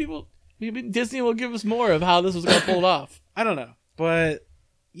Disney will give us more of how this was gonna pull it off. I don't know, but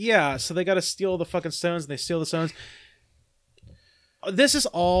yeah. So they got to steal the fucking stones, and they steal the stones. This is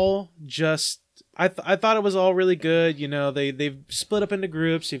all just. I thought it was all really good. You know, they've split up into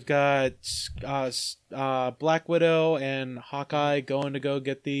groups. You've got Black Widow and Hawkeye going to go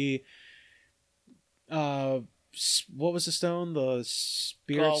get the. What was the stone? The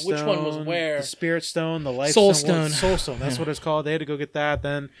Spirit Stone. Which one was where? The Spirit Stone, the Life Soul Stone. Stone. Soul Stone. That's what it's called. They had to go get that.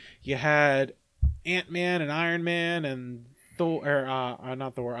 Then you had Ant-Man and Iron Man and Thor, or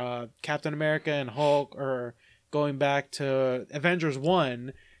not Thor, Captain America and Hulk, or going back to Avengers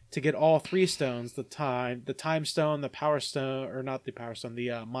 1 to get all three stones: the Time Stone, the Power Stone, or not the Power Stone,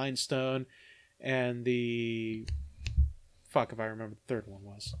 the Mind Stone, and the. Fuck if I remember the third one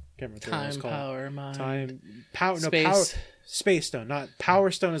was. Can't remember what it was called. Power, mind. Space Stone. Not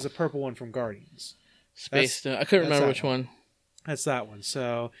Power Stone is the purple one from Guardians. Space Stone. I couldn't remember which one. That's that one.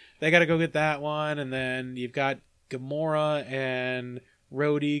 So they got to go get that one, and then you've got Gamora and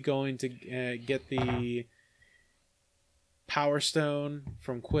Rhodey going to get the Power Stone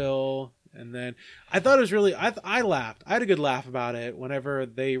from Quill. And then I thought it was really I laughed. I had a good laugh about it whenever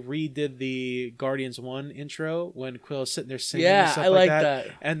they redid the Guardians 1 intro when Quill's sitting there singing and stuff like that.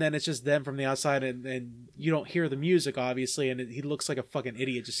 And then it's just them from the outside and you don't hear the music obviously, and he looks like a fucking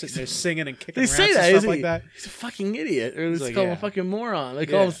idiot just sitting there singing and kicking they rats say that, and stuff like that. He's a fucking idiot. Or they like, call him a fucking moron. They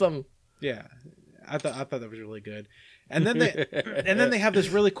call him something. Yeah. I thought that was really good. And then they have this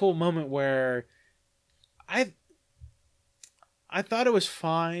really cool moment where I thought it was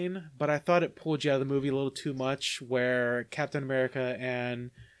fine, but I thought it pulled you out of the movie a little too much, where Captain America and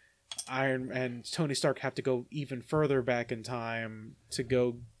Tony Stark have to go even further back in time to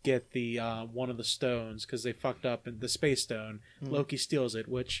go get the one of the stones because they fucked up in the Space Stone. Loki steals it,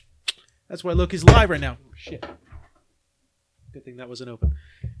 which that's why Loki's alive right now. Shit. Good thing that wasn't open.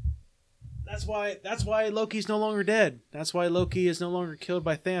 That's why Loki's no longer dead. That's why Loki is no longer killed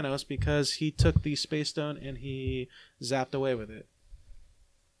by Thanos, because he took the Space Stone and he zapped away with it.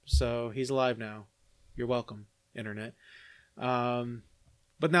 So he's alive now. You're welcome, Internet.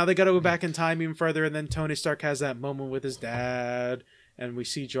 But now they got to go back in time even further, and then Tony Stark has that moment with his dad, and we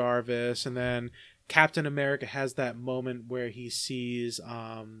see Jarvis, and then Captain America has that moment where he sees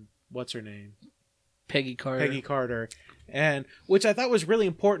what's her name? Peggy Carter. And which I thought was really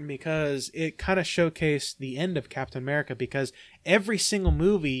important because it kind of showcased the end of Captain America, because every single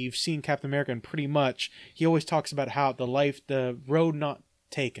movie you've seen Captain America in, pretty much he always talks about how the road not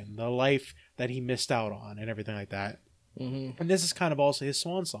taken, the life that he missed out on and everything like that. Mm-hmm. And this is kind of also his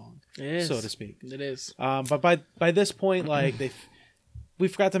swan song, so to speak. It is. But by this point, like we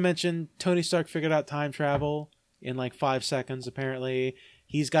forgot to mention, Tony Stark figured out time travel in like 5 seconds. Apparently,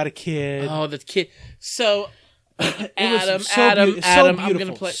 he's got a kid. Oh, the kid. So. Adam, I'm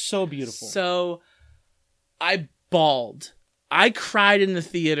gonna play. So beautiful. So, I bawled. I cried in the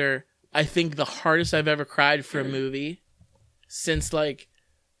theater. I think the hardest I've ever cried for a movie since like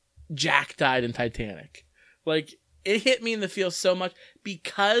Jack died in Titanic. Like, it hit me in the feels so much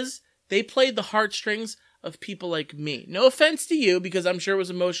because they played the heartstrings of people like me. No offense to you, because I'm sure it was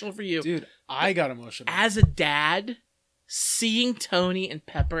emotional for you, dude. I got emotional as a dad, seeing Tony and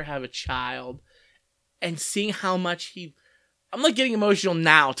Pepper have a child. And seeing how much I'm like getting emotional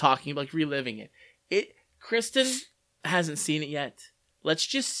now talking, like reliving it. Kristen hasn't seen it yet. Let's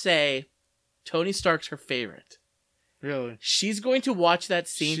just say Tony Stark's her favorite. Really? She's going to watch that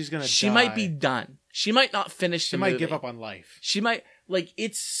scene. She might be done. She might not finish the movie. She might give up on life. She might, like,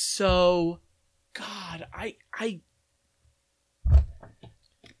 it's so, God,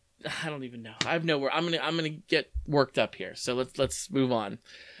 I don't even know. I have nowhere. I'm gonna get worked up here. So let's move on.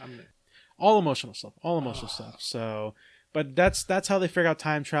 All emotional stuff. So, but that's how they figure out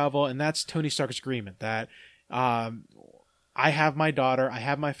time travel, and that's Tony Stark's agreement that I have my daughter, I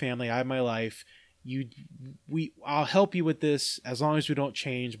have my family, I have my life. I'll help you with this as long as we don't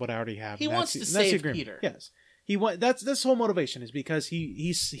change what I already have. He wants to save Peter. Yes. That's his whole motivation is because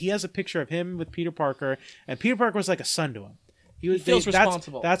he has a picture of him with Peter Parker, and Peter Parker was like a son to him. He feels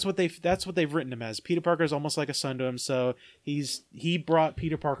responsible. That's what they've written him as. Peter Parker is almost like a son to him, so he brought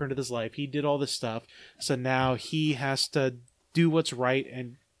Peter Parker into his life. He did all this stuff, so now he has to do what's right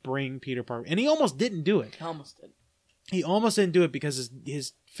and bring Peter Parker. And he almost didn't do it. He almost didn't do it because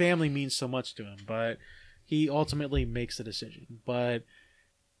his family means so much to him, but he ultimately makes the decision. But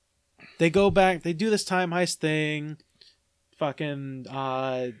they go back, they do this time heist thing. Fucking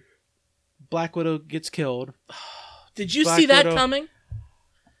Black Widow gets killed. Did you see that coming?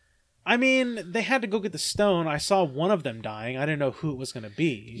 I mean, they had to go get the stone. I saw one of them dying. I didn't know who it was going to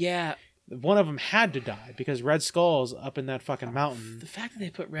be. Yeah. One of them had to die because Red Skull's up in that fucking mountain. The fact that they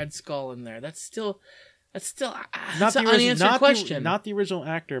put Red Skull in there, that's an unanswered question. Not the original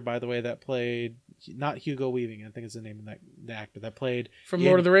actor, by the way, that played, not Hugo Weaving, I think is the name of the actor that played. From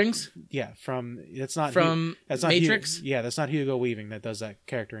Lord of the Rings? Yeah, that's not Matrix? That's not Hugo Weaving that does that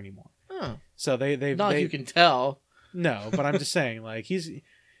character anymore. Oh. So they you can tell. No, but I'm just saying, like, he's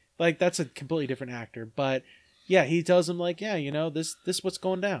like, that's a completely different actor. But yeah, he tells him, like, yeah, this what's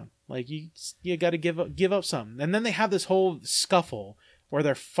going down. Like, you got to give up something. And then they have this whole scuffle where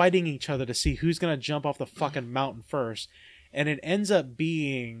they're fighting each other to see who's gonna jump off the fucking mountain first, and it ends up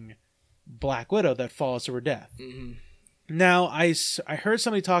being Black Widow that falls to her death. Mm-hmm. Now, I heard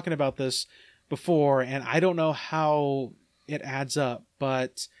somebody talking about this before, and I don't know how it adds up,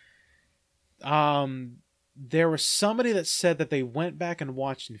 but there was somebody that said that they went back and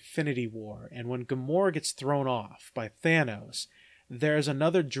watched Infinity War, and when Gamora gets thrown off by Thanos, there's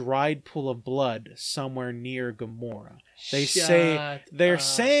another dried pool of blood somewhere near Gamora. They're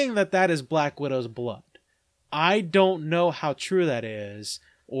saying that is Black Widow's blood. I don't know how true that is,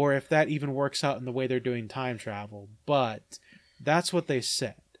 or if that even works out in the way they're doing time travel, but that's what they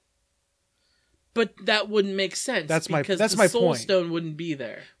said. But that wouldn't make sense. That's my Soul point. Stone wouldn't be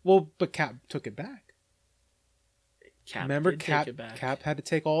there. Well, but Cap took it back. Remember, Cap had to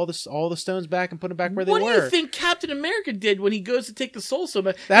take all the stones back and put them back where they were. What do you think Captain America did when he goes to take the Soul Stone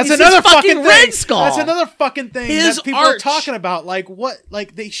back? That's another fucking Red Skull. That's another fucking thing His that people arch. are talking about. Like, what?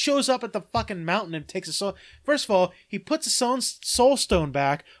 Like, they shows up at the fucking mountain and takes a soul. First of all, he puts a Soul Stone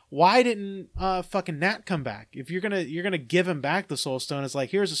back. Why didn't fucking Nat come back? If you're gonna give him back the Soul Stone, it's like,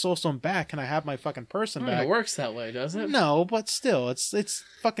 here's a Soul Stone back. Can I have my fucking person back? It works that way, doesn't it? No, but still, it's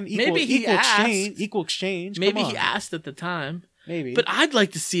fucking equal. Maybe he asked. Equal exchange. Maybe he asked at the time. Maybe. But I'd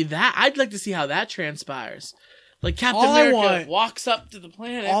like to see that. I'd like to see how that transpires. Like Captain America walks up to the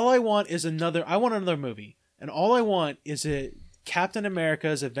planet. All I want is another movie. And all I want is Captain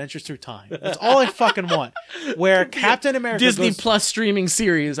America's Adventures Through Time. That's all I fucking want. Where Captain America Disney Plus streaming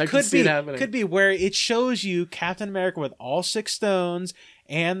series. I could see it happening. Could be where it shows you Captain America with all 6 stones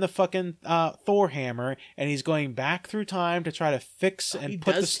and the fucking Thor hammer, and he's going back through time to try to fix and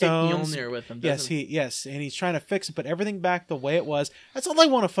put the stones. Mjolnir with him. Yes, and he's trying to fix and put everything back the way it was. That's all I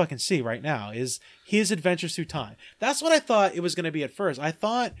want to fucking see right now is his adventures through time. That's what I thought it was going to be at first. I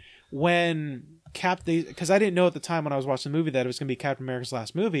thought when because I didn't know at the time when I was watching the movie that it was going to be Captain America's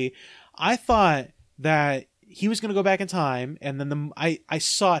last movie. I thought that he was going to go back in time, and then I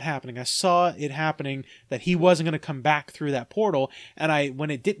saw it happening. I saw it happening that he wasn't going to come back through that portal, and when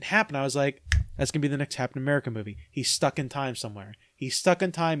it didn't happen, I was like, that's going to be the next Captain America movie. He's stuck in time somewhere. He's stuck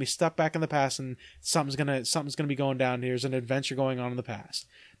in time. He's stuck back in the past, and something's gonna be going down. There's an adventure going on in the past.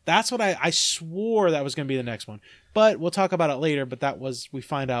 That's what I swore that was going to be the next one. But we'll talk about it later. But we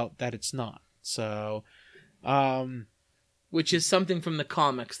find out that it's not. So, which is something from the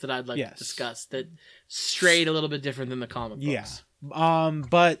comics that I'd like to discuss that strayed a little bit different than the comic books. Yeah.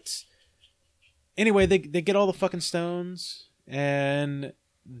 But anyway, they get all the fucking stones, and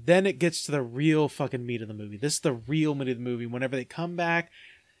then it gets to the real fucking meat of the movie. This is the real meat of the movie. Whenever they come back,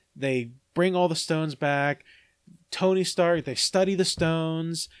 they bring all the stones back. Tony Stark, they study the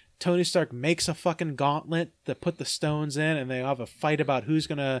stones. Tony Stark makes a fucking gauntlet to put the stones in, and they have a fight about who's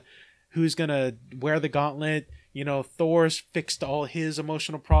gonna wear the gauntlet. Thor's fixed all his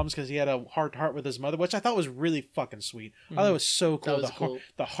emotional problems because he had a heart-to-heart with his mother, which I thought was really fucking sweet. I thought it was so cool.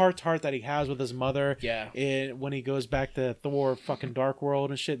 The heart-to-heart that he has with his mother. Yeah. When he goes back to Thor fucking Dark World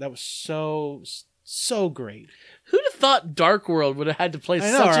and shit, that was so So great. Who'd have thought Dark World would have had to play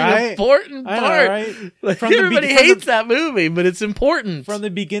I know, such an right? important I know, part? right? Like, From the everybody be- from hates the- that movie, but it's important. From the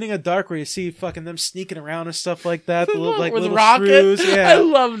beginning of Dark, where you see fucking them sneaking around and stuff like that, the little, like with little Rocket, shrews. I Yeah,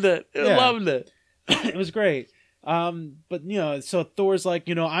 loved it. I Yeah. loved it. it was great. But so Thor's like,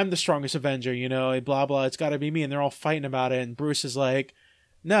 I'm the strongest Avenger. Blah blah. It's got to be me, and they're all fighting about it. And Bruce is like,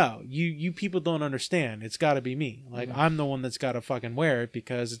 no, you people don't understand. It's got to be me. Like I'm the one that's got to fucking wear it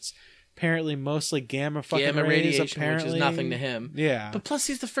because it's apparently mostly gamma Gamma rays, radiation, apparently. which is nothing to him. Yeah, But plus,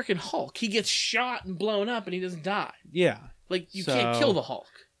 he's the freaking Hulk. He gets shot and blown up, and he doesn't die. yeah. Like, you can't kill the Hulk.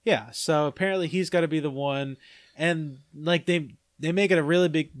 Yeah, so apparently he's got to be the one, and like they make it a really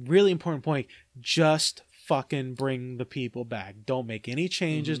big, really important point. Just fucking bring the people back. Don't make any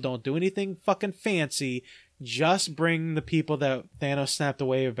changes. Mm-hmm. Don't do anything fucking fancy. Just bring the people that Thanos snapped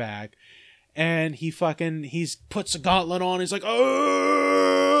away back. And he puts a gauntlet on. He's like,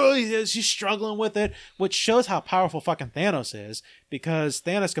 oh, he's struggling with it, which shows how powerful fucking Thanos is, because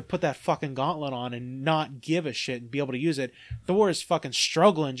Thanos could put that fucking gauntlet on and not give a shit and be able to use it. Thor is fucking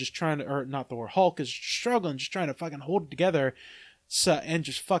struggling, just trying to, or not Thor, Hulk is struggling, just trying to fucking hold it together, and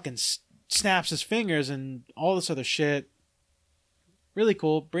just fucking snaps his fingers and all this other shit. Really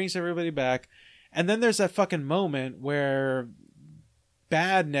cool, brings everybody back. And then there's that fucking moment where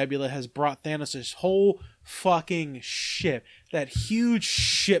bad Nebula has brought Thanos this whole fucking ship, that huge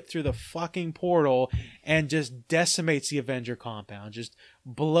ship through the fucking portal, and just decimates the Avenger compound, just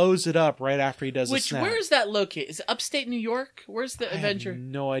blows it up right after he does a snap. Where is that located? Is it upstate New York? Where's the Avenger? I have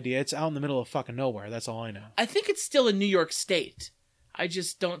no idea. It's out in the middle of fucking nowhere. That's all I know. I think it's still in New York State. I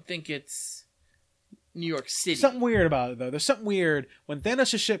just don't think it's New York City. Something weird about it, though. There's something weird. When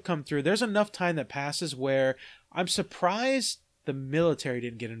Thanos' ship come through, there's enough time that passes where I'm surprised the military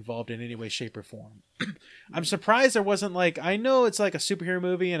didn't get involved in any way, shape, or form. I'm surprised there wasn't I know it's like a superhero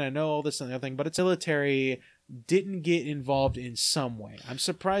movie and I know all this and the other thing, but its military didn't get involved in some way. I'm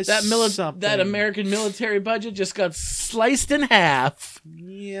surprised that American military budget just got sliced in half.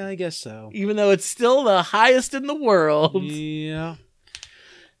 Yeah, I guess so. Even though it's still the highest in the world. Yeah.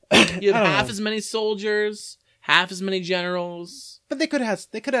 You have half as many soldiers, half as many generals. But they could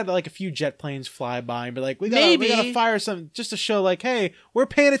have like a few jet planes fly by and be like, we gotta fire some, just to show like, hey, we're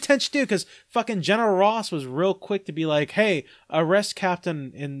paying attention too, because fucking General Ross was real quick to be like, hey, arrest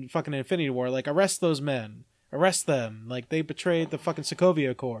Captain in fucking Infinity War, like arrest those men, arrest them, like they betrayed the fucking Sokovia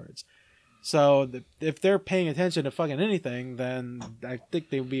Accords. So if they're paying attention to fucking anything, then I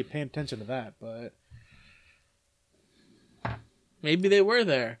think they would be paying attention to that. But maybe they were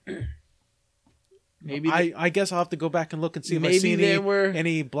there. Maybe I guess I'll have to go back and look and see if I see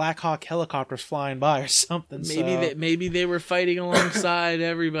any Black Hawk helicopters flying by or something. Maybe they were fighting alongside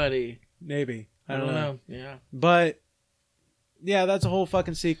everybody. Maybe. I don't know. Yeah. But yeah, that's a whole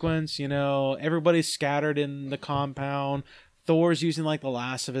fucking sequence. Everybody's scattered in the compound. Thor's using like the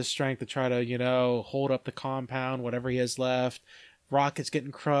last of his strength to try to hold up the compound, whatever he has left. Rocket's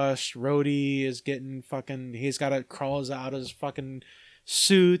getting crushed. Rhodey is getting fucking. He's got to crawl out of his fucking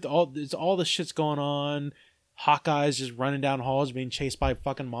suit. All the shit's going on. Hawkeye's just running down halls, being chased by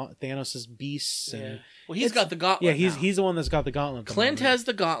fucking Thanos' beasts. And well, he's got the gauntlet. Yeah, he's the one that's got the gauntlet. Clint has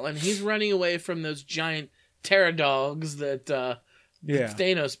the gauntlet. He's running away from those giant pterodogs that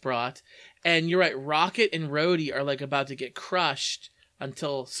Thanos brought. And you're right, Rocket and Rhodey are like about to get crushed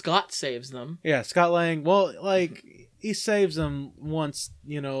until Scott saves them. Yeah, Scott Lang. Well, like he saves them once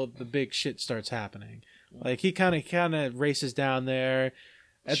the big shit starts happening. Like he kind of races down there.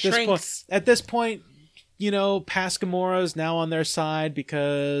 At this point, past Gamora's now on their side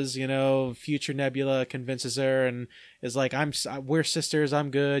because future Nebula convinces her and is like, we're sisters.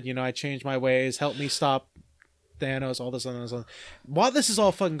 I'm good. I changed my ways. Help me stop Thanos. All this and while this is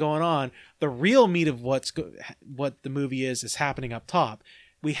all fucking going on, the real meat of what the movie is happening up top.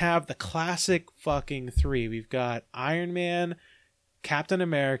 We have the classic fucking three. We've got Iron Man, Captain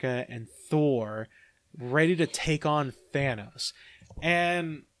America, and Thor ready to take on Thanos.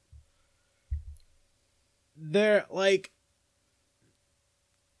 And they're like,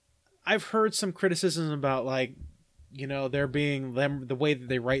 I've heard some criticism about there being the way that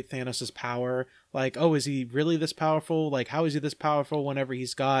they write Thanos' power. Like, oh, is he really this powerful? Like, how is he this powerful whenever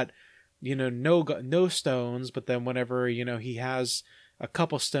he's got, no stones, but then whenever, he has a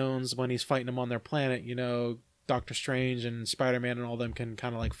couple stones when he's fighting them on their planet, Doctor Strange and Spider-Man and all them can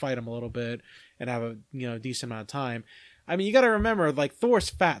kind of like fight him a little bit and have a decent amount of time. I mean, you got to remember, like, Thor's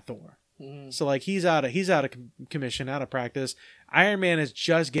fat Thor, so like he's out of commission, out of practice. Iron Man is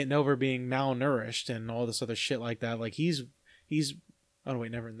just getting over being malnourished and all this other shit like that. Like he's Oh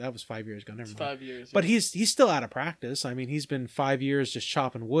wait, never. That was 5 years ago. Never It's mind. 5 years. But he's still out of practice. I mean, he's been 5 years just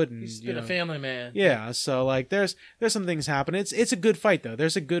chopping wood and He's been a family man. Yeah, so like there's some things happen. It's a good fight though.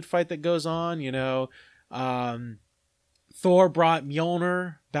 There's a good fight that goes on. Thor brought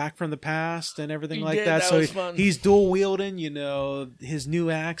Mjolnir back from the past and everything He like did, that. that So was fun. he's dual wielding, his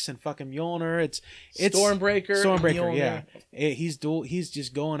new axe and fucking Mjolnir. It's Stormbreaker. Stormbreaker, Mjolnir. yeah. He's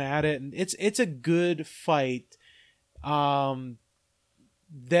just going at it, and it's a good fight.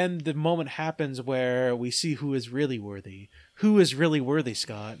 Then the moment happens where we see who is really worthy. Who is really worthy,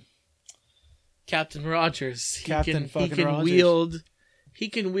 Scott? Captain Rogers. Captain fucking Rogers. Rogers. He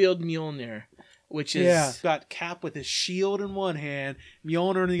can wield Mjolnir, which is Got Cap with his shield in one hand,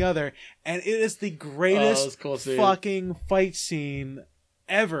 Mjolnir in the other, and it is the Oh, that greatest was cool, dude. fucking fight scene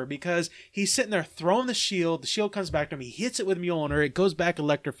ever because he's sitting there throwing the shield comes back to him, he hits it with Mjolnir, it goes back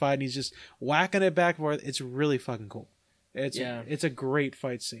electrified, and he's just whacking it back and forth. It's really fucking cool. It's a great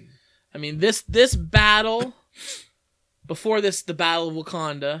fight scene. I mean, this battle, before this, the Battle of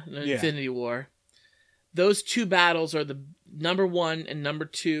Wakanda, the Infinity War, those two battles are the number 1 and number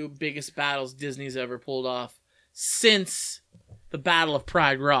 2 biggest battles Disney's ever pulled off since the Battle of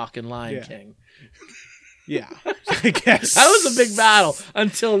Pride Rock and Lion King. Yeah, I guess. That was a big battle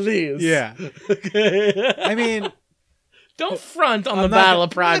until these. Yeah. I mean... Don't front on the Battle of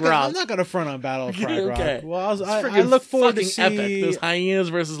Pride Rock. I'm not going to front on Battle of Pride Okay. Rock. Well, I Freaking look forward to fucking see... epic. Those hyenas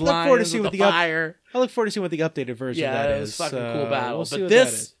versus look forward to lions see with what the the fire. I look forward to see what the updated version of that Yeah, is. it was a fucking cool battle. We'll see But what that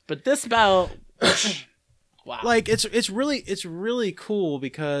is. this battle, wow. Like it's really cool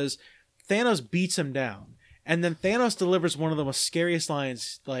because Thanos beats him down, and then Thanos delivers one of the most scariest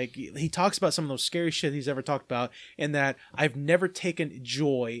lines. Like he talks about some of the most scary shit he's ever talked about, in that I've never taken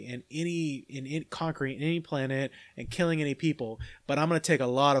joy in conquering any planet and killing any people, but I'm gonna take a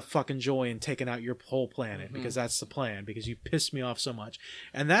lot of fucking joy in taking out your whole planet because that's the plan, because you pissed me off so much.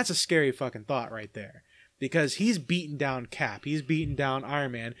 And that's a scary fucking thought right there. Because he's beaten down Cap, he's beaten down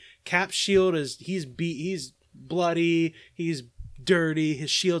Iron Man. Cap's shield he's bloody, he's dirty, his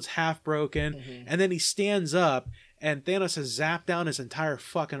shield's half broken, and then he stands up, and Thanos has zapped down his entire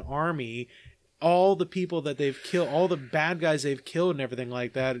fucking army, all the people that they've killed, all the bad guys they've killed and everything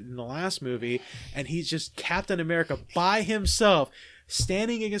like that in the last movie, and he's just Captain America by himself,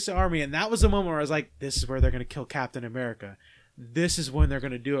 standing against the army. And that was the moment where I was like, this is where they're going to kill Captain America. This is when they're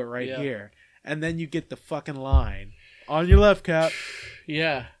going to do it right here. And then you get the fucking line, on your left, Cap.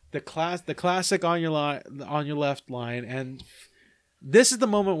 Yeah. The classic on your left line. And this is the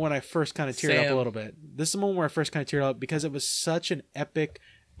moment when I first kind of teared up a little bit. This is the moment where I first kind of teared up because it was such an epic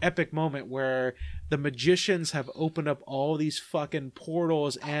moment where the magicians have opened up all these fucking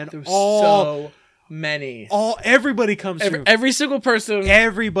portals, and so many. Everybody comes through. Every single person.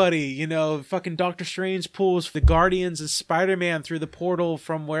 Everybody, fucking Doctor Strange pulls the Guardians and Spider-Man through the portal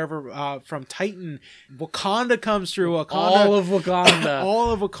from wherever, from Titan. Wakanda comes through. All of Wakanda.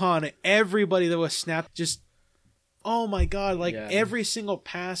 All of Wakanda. Everybody that was snapped. Just, oh my God. Like every single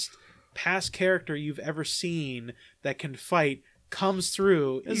past character you've ever seen that can fight comes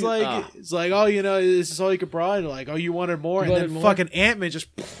through. It's like, oh, this is all you could brought. Like, oh, you wanted more? Fucking Ant-Man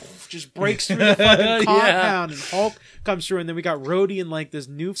just breaks through the fucking compound, and Hulk comes through, and then we got Rhodey in like this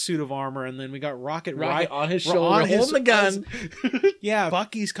new suit of armor, and then we got Rocket right on his shoulder, holding the gun.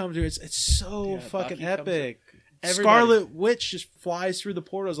 Bucky's come through. It's so fucking Bucky epic. Scarlet Witch just flies through the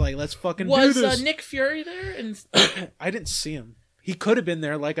portals like, let's fucking do this. Was Nick Fury there? And I didn't see him. He could have been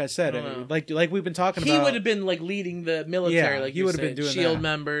there, like I said, like we've been talking about. He would have been like leading the military, like he would have been doing Shield that.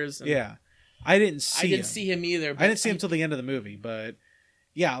 Members. And I didn't see him either. I didn't see him till the end of the movie, but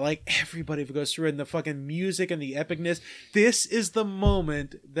yeah, like everybody goes through it, and the fucking music and the epicness. This is the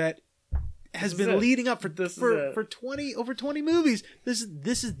moment that has been leading up for over 20 movies. This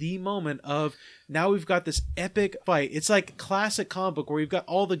is the moment of, now we've got this epic fight. It's like classic comic book where you've got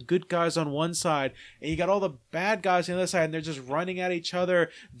all the good guys on one side and you got all the bad guys on the other side, and they're just running at each other.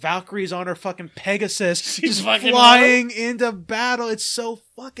 Valkyrie's on her fucking Pegasus, She's just fucking flying into battle. It's so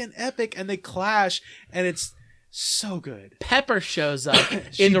fucking epic, and they clash, and it's so good. Pepper shows up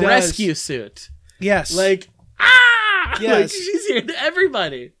in the rescue suit. Yes. Like, yes. Like, she's here to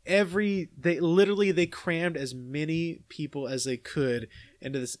everybody. They crammed as many people as they could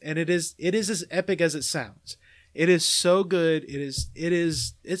into this, and it is as epic as it sounds. It is so good. It's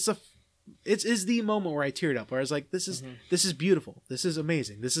the moment where I teared up, where I was like, this is beautiful. This is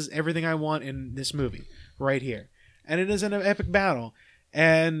amazing. This is everything I want in this movie right here. And it is an epic battle.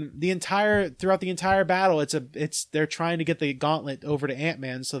 And throughout the entire battle, they're trying to get the gauntlet over to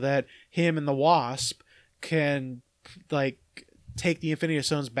Ant-Man so that him and the Wasp can like take the Infinity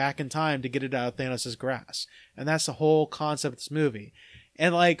Stones back in time to get it out of Thanos' grasp. And that's the whole concept of this movie.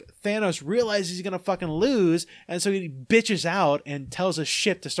 And like Thanos realizes he's gonna fucking lose, and so he bitches out and tells his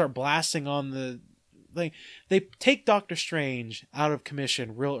ship to start blasting on the thing. They take Doctor Strange out of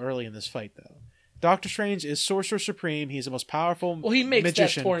commission real early in this fight, though. Doctor Strange is Sorcerer Supreme. He's the most powerful. Well, he makes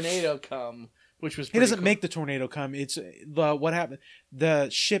magician. that tornado come, which was he doesn't cool. make the tornado come. It's what happened. The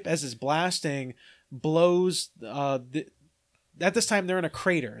ship, as it's blasting, blows. At this time, they're in a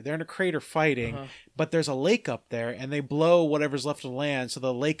crater. They're in a crater fighting, but there's a lake up there, and they blow whatever's left of the land, so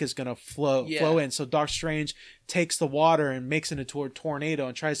the lake is going to flow in. So Doctor Strange takes the water and makes it into a tornado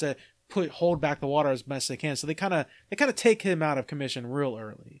and tries to hold back the water as best they can. So they kind of take him out of commission real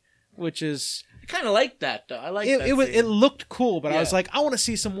early, which is... I kind of like that, though. I like it. That It looked cool, but yeah. I was like, I want to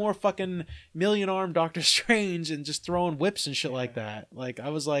see some more fucking million-armed Doctor Strange and just throwing whips and shit like that. Like, I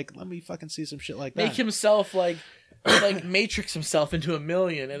was like, let me fucking see some shit like that. Make himself like Matrix himself into a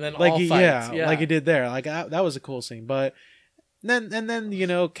million, and then like all fights. like he did there. Like that was a cool scene. But then you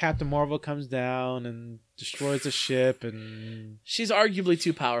know, Captain Marvel comes down and destroys the ship, and she's arguably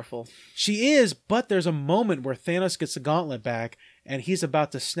too powerful. She is, but there's a moment where Thanos gets the gauntlet back, and he's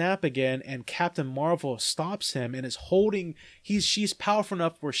about to snap again, and Captain Marvel stops him and is holding. She's powerful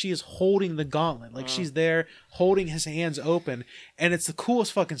enough where she is holding the gauntlet, like she's there holding his hands open, and it's the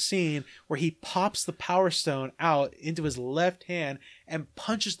coolest fucking scene where he pops the Power Stone out into his left hand and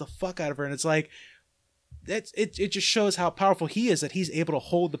punches the fuck out of her, and it's like. It just shows how powerful he is that he's able to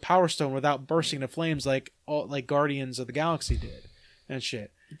hold the Power Stone without bursting into flames like Guardians of the Galaxy did and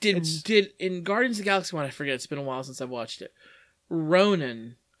shit. Did in Guardians of the Galaxy 1, I forget, it's been a while since I've watched it.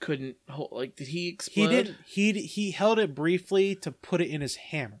 Ronan couldn't hold, like, did he explode? He held it briefly to put it in his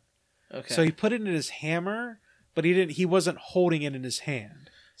hammer. Okay. So he put it in his hammer, but he wasn't holding it in his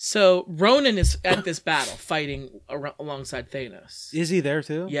hand. So Ronan is at this battle fighting alongside Thanos. Is he there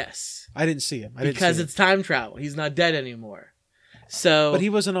too? Yes. I didn't see him. Because it's time travel. He's not dead anymore. So, but he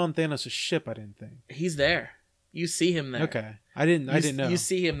wasn't on Thanos' ship, I didn't think. He's there. You see him there. Okay. I didn't know. You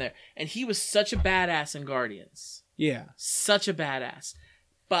see him there. And he was such a badass in Guardians. Yeah. Such a badass.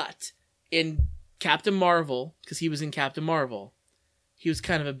 But in Captain Marvel, because he was in Captain Marvel, he was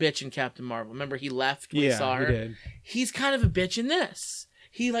kind of a bitch in Captain Marvel. Remember, he left when he saw her? He did. He's kind of a bitch in this.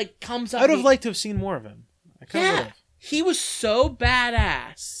 He like comes up. I'd have liked to have seen more of him. He was so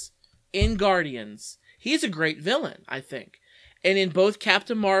badass in Guardians. He's a great villain, I think. And in both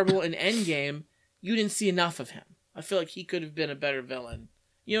Captain Marvel and Endgame, you didn't see enough of him. I feel like he could have been a better villain.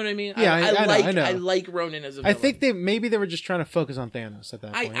 You know what I mean? Yeah, I know. I like Ronan as a villain. I think they were just trying to focus on Thanos at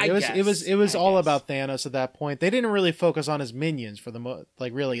that point. I guess. It was all about Thanos at that point. They didn't really focus on his minions for the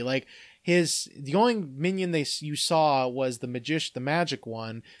really like the only minion you saw was the magic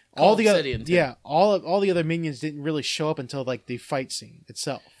one. All the other all the other minions didn't really show up until like the fight scene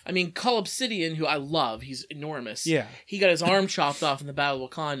itself. I mean, Cull Obsidian, who I love, he's enormous. Yeah, he got his arm chopped off in the Battle of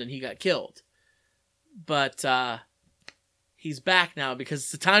Wakanda and he got killed. But he's back now because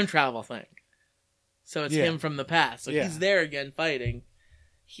it's a time travel thing. So it's him from the past. So he's there again fighting.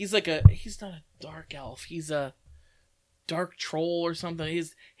 He's not a dark elf. He's a dark troll or something.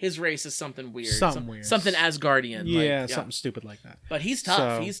 His race is something weird. Something Asgardian. Yeah, something stupid like that. But he's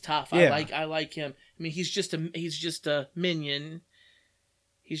tough. He's tough. Yeah. I like him. I mean, he's just a minion.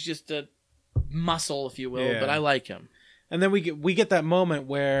 He's just a muscle, if you will, but I like him. And then we get that moment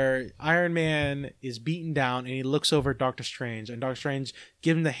where Iron Man is beaten down and he looks over at Doctor Strange, and Doctor Strange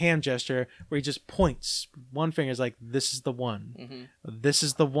gives him the hand gesture where he just points one finger, is like, "This is the one. Mm-hmm. This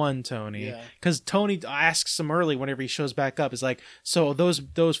is the one, Tony." Because Tony asks him early whenever he shows back up, is like, "So those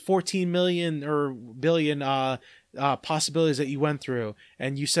 14 million or billion possibilities that you went through,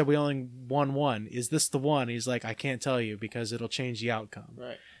 and you said we only won one. Is this the one?" He's like, "I can't tell you because it'll change the outcome."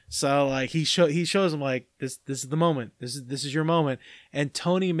 Right. So like he shows him like this is the moment. This is your moment. And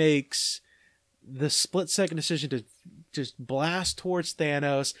Tony makes the split-second decision to just blast towards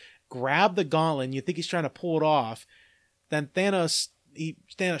Thanos, grab the gauntlet, and you think he's trying to pull it off. Then Thanos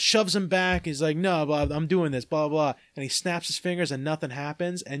shoves him back. He's like, "No, Bob, I'm doing this, blah, blah, blah." And he snaps his fingers and nothing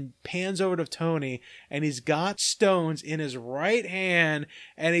happens, and pans over to Tony, and he's got stones in his right hand,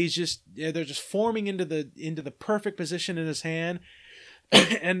 and they're just forming into the perfect position in his hand.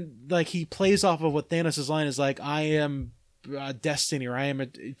 And like he plays off of what Thanos' line is like, "I am destiny," or "I am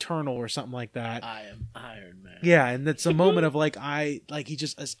eternal," or something like that. I am Iron Man. Yeah, and that's a moment of he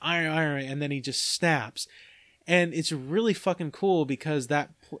just is iron, and then he just snaps. And it's really fucking cool because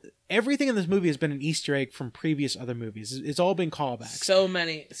everything in this movie has been an Easter egg from previous other movies. It's all been callbacks. So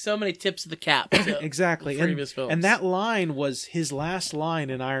many tips of the cap. Exactly. Previous films. And that line was his last line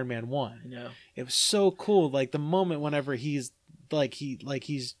in Iron Man 1. I know. It was so cool. Like the moment whenever he's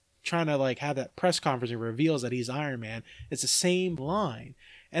he's trying to like have that press conference and reveals that he's Iron Man. It's the same line.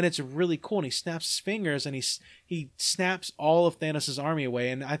 And it's really cool. And he snaps his fingers and he snaps all of Thanos' army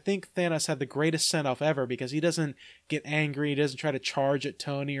away. And I think Thanos had the greatest send-off ever because he doesn't get angry. He doesn't try to charge at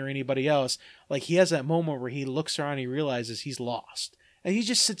Tony or anybody else. Like, he has that moment where he looks around and he realizes he's lost. And he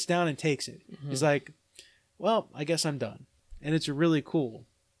just sits down and takes it. Mm-hmm. He's like, well, I guess I'm done. And it's really cool.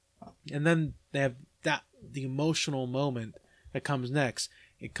 And then they have the emotional moment that comes next.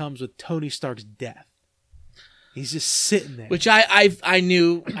 It comes with Tony Stark's death. He's just sitting there. Which I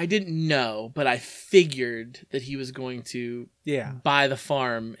knew, I didn't know, but I figured that he was going to buy the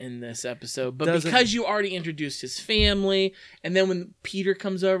farm in this episode. But because you already introduced his family, and then when Peter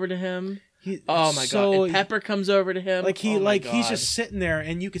comes over to him, God, and Pepper comes over to him. He's just sitting there,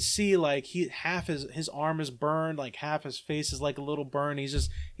 and you could see like half his arm is burned, like half his face is like a little burn. He's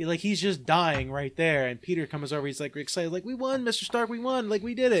just dying right there. And Peter comes over, he's like excited, like, we won, Mr. Stark, we won, like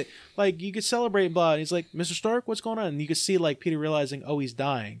we did it, like you could celebrate, blah. And he's like, Mr. Stark, what's going on? And you could see like Peter realizing, oh, he's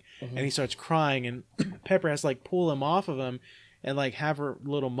dying, and he starts crying, and Pepper has to like pull him off of him, and like have her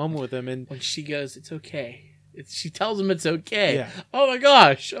little moment with him, and when she goes, it's okay. She tells him it's okay. Yeah. Oh my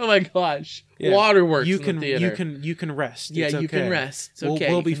gosh! Yeah. Waterworks. You can in the theater. you can rest. Yeah, it's okay. You can rest. It's okay.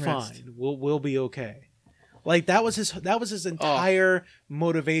 We'll be fine. We'll be okay. Like that was his entire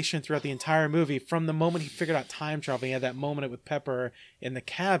motivation throughout the entire movie. From the moment he figured out time travel, he had that moment with Pepper in the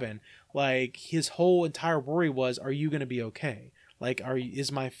cabin. Like his whole entire worry was, are you going to be okay? Like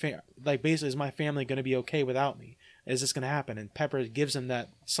is my family going to be okay without me? Is this going to happen? And Pepper gives him that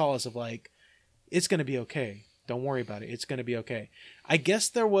solace of like, it's going to be okay. Don't worry about it. It's going to be okay. I guess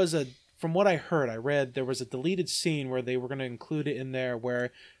from what I read, there was a deleted scene where they were going to include it in there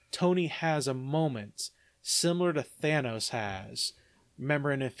where Tony has a moment similar to Thanos has.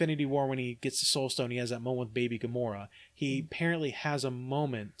 Remember in Infinity War when he gets the Soul Stone, he has that moment with Baby Gamora. He apparently has a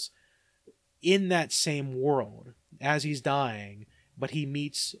moment in that same world as he's dying, but he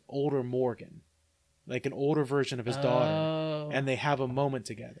meets older Morgan, like an older version of his daughter, and they have a moment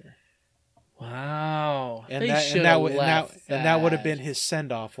together. Wow. And that would have been his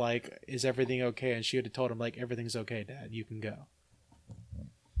send off, like, is everything okay? And she would have told him, like, everything's okay, Dad, you can go.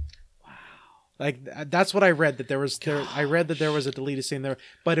 Wow. Like that's what I read, that there was I read that there was a deleted scene there,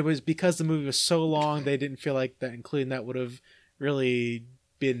 but it was because the movie was so long they didn't feel like that including that would have really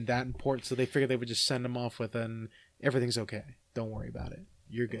been that important, so they figured they would just send him off with an everything's okay. Don't worry about it.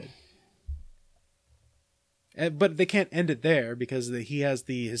 You're good. But they can't end it there because he has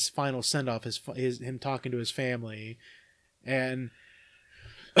his final send off, him talking to his family, and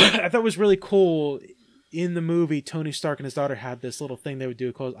I thought it was really cool. In the movie, Tony Stark and his daughter had this little thing they would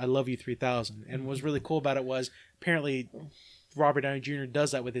do called "I Love You 3000," and what was really cool about it was apparently Robert Downey Jr.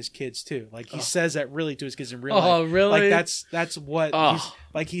 does that with his kids too. Like he says that really to his kids in real life. Oh, really? Like that's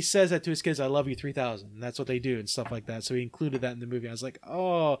what he says that to his kids. I love you 3000. And that's what they do and stuff like that. So he included that in the movie. I was like,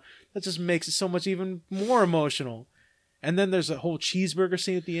 oh, that just makes it so much even more emotional. And then there's a whole cheeseburger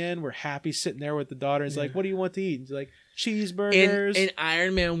scene at the end where Happy's sitting there with the daughter. He's like, what do you want to eat? And he's like, cheeseburgers. In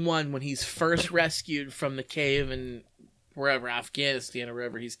Iron Man 1, when he's first rescued from the cave in wherever, Afghanistan or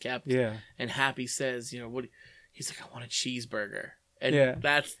wherever he's kept. Yeah. And Happy says, he's like, I want a cheeseburger. And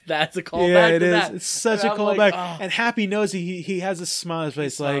that's a callback to that. It's such a callback. And Happy knows he has a smile on his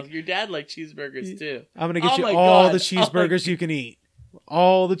face. Like, your dad liked cheeseburgers too. I'm going to get you all the cheeseburgers you can eat.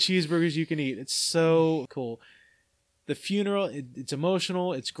 All the cheeseburgers you can eat. It's so cool. The funeral, it's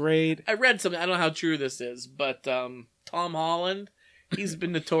emotional. It's great. I read something. I don't know how true this is, but Tom Holland, he's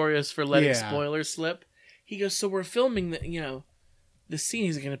been notorious for letting spoilers slip. He goes, so we're filming the scene.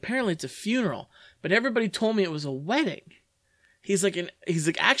 He's like, and apparently it's a funeral, but everybody told me it was a wedding. He's like,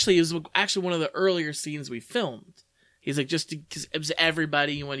 actually, it was actually one of the earlier scenes we filmed. He's like, just because it was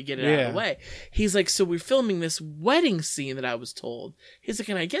everybody, you want to get it out of the way. He's like, so we're filming this wedding scene that I was told. He's like,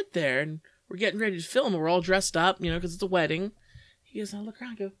 and I get there and we're getting ready to film and we're all dressed up, because it's a wedding. He goes, I look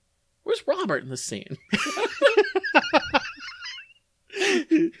around and go, where's Robert in this scene?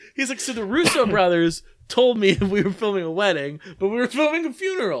 He's like, so the Russo brothers told me we were filming a wedding, but we were filming a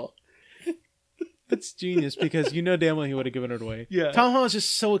funeral. That's genius because damn well he would have given it away. Yeah. Tom Holland's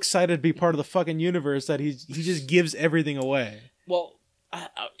just so excited to be part of the fucking universe that he just gives everything away. Well,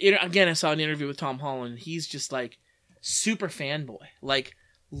 again, I saw an interview with Tom Holland. He's just like super fanboy. Like,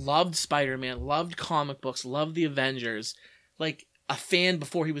 loved Spider-Man, loved comic books, loved the Avengers. Like, a fan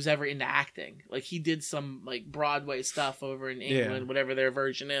before he was ever into acting. Like, he did some like Broadway stuff over in England, whatever their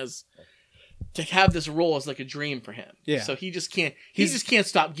version is. to have this role is like a dream for him. Yeah. So he just can't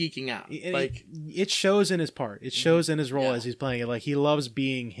stop geeking out. Like it shows in his part. It shows in his role Yeah. as he's playing it. Like he loves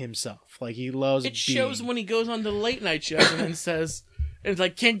being himself. Like he loves. it shows when he goes on the late night show and then says, and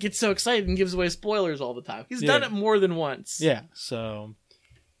like Kent gets so excited and gives away spoilers all the time. He's done it more than once. Yeah. So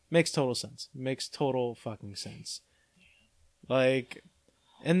makes total sense. Makes total fucking sense. Like.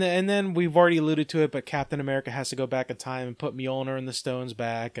 And then we've already alluded to it, but Captain America has to go back in time and put Mjolnir and the stones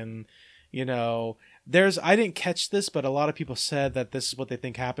back, and you know, I didn't catch this, but a lot of people said that this is what they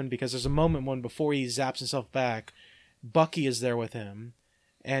think happened because there's a moment when before he zaps himself back, Bucky is there with him,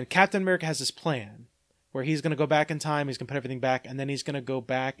 and Captain America has this plan where he's going to go back in time, he's going to put everything back, and then he's going to go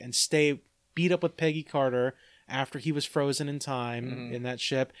back and beat up with Peggy Carter after he was frozen in time in that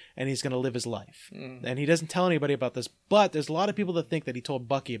ship, and he's going to live his life. And he doesn't tell anybody about this, but there's a lot of people that think that he told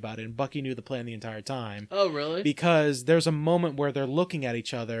Bucky about it, and Bucky knew the plan the entire time. Oh, really? Because there's a moment where they're looking at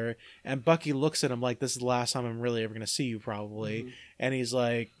each other, and Bucky looks at him like, this is the last time I'm really ever going to see you, probably. And he's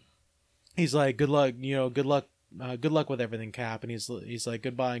like, good luck, good luck with everything, Cap. And he's like,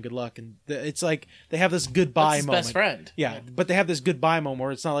 goodbye and good luck. And it's like they have this goodbye That's his moment. best friend. Yeah, but they have this goodbye moment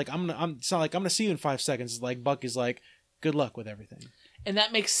where it's not like I'm gonna see you in 5 seconds. It's like Bucky's like, good luck with everything. And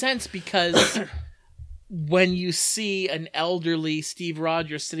that makes sense because when you see an elderly Steve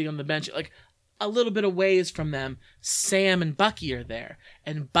Rogers sitting on the bench, like a little bit of ways from them, Sam and Bucky are there,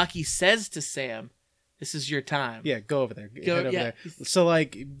 and Bucky says to Sam, "This is your time." Yeah, go over there. Go- Head over yeah. there. So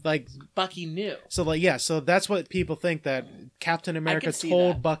like Bucky knew. so like yeah, so that's what people think, that Captain America see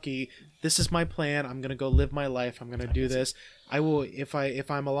told that. Bucky, this is my plan. I'm gonna go live my life. I'm gonna do this. I will if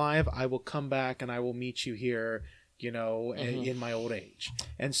I'm alive, I will come back and I will meet you here, in my old age.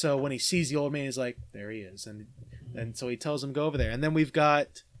 And so when he sees the old man, he's like, there he is. And so he tells him, go over there. And then we've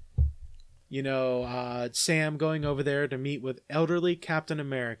got Sam going over there to meet with elderly Captain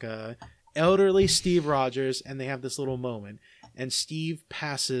America, elderly Steve Rogers, and they have this little moment. And Steve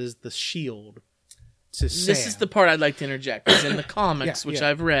passes the shield to Sam. This is the part I'd like to interject. Because in the comics, which yeah.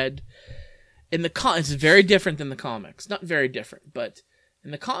 I've read, it's very different than the comics. Not very different, but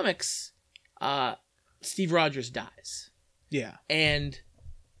in the comics, Steve Rogers dies. Yeah. And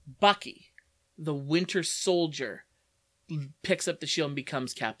Bucky, the Winter Soldier, picks up the shield and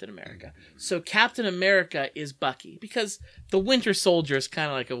becomes Captain America. So Captain America is Bucky, because the Winter Soldier is kind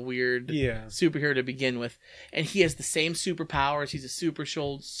of like a weird superhero to begin with, and he has the same superpowers. He's a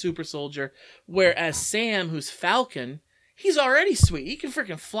super soldier, whereas Sam, who's Falcon, he's already sweet. He can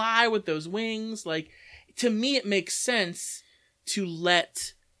freaking fly with those wings. Like, to me, it makes sense to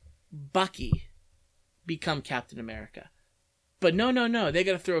let Bucky become Captain America. But no. They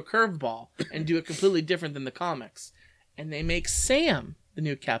got to throw a curveball and do it completely different than the comics. And they make Sam the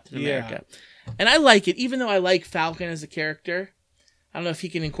new Captain America. And I like it, even though I like Falcon as a character. I don't know if he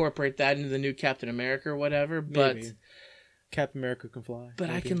can incorporate that into the new Captain America or whatever, but Maybe. Captain America can fly. But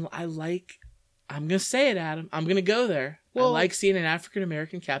maybe. I'm going to say it, Adam. I'm going to go there. Well, I like seeing an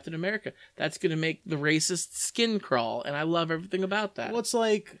African-American Captain America. That's going to make the racist skin crawl, and I love everything about that. Well, it's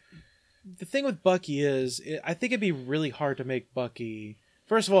like, the thing with Bucky is, I think it'd be really hard to make Bucky...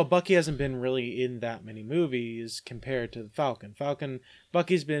 First of all, Bucky hasn't been really in that many movies compared to the Falcon.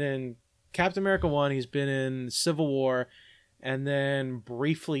 Bucky's been in Captain America 1, he's been in Civil War, and then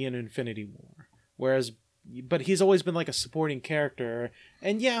briefly in Infinity War. But he's always been like a supporting character.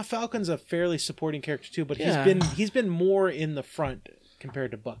 And yeah, Falcon's a fairly supporting character too, but he's been more in the front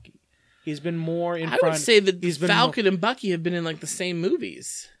compared to Bucky. He's been more in front. I would say that Falcon and Bucky have been in like the same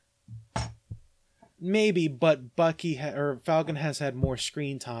movies. Maybe, but Falcon has had more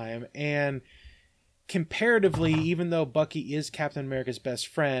screen time, and comparatively, even though Bucky is Captain America's best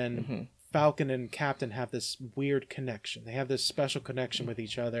friend, Falcon and Captain have this weird connection. They have this special connection with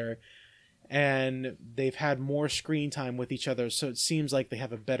each other, and they've had more screen time with each other, so it seems like they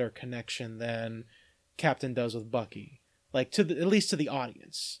have a better connection than Captain does with Bucky. Like, at least to the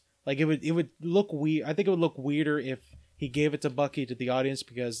audience. Like, it would look weird. I think it would look weirder if he gave it to Bucky to the audience,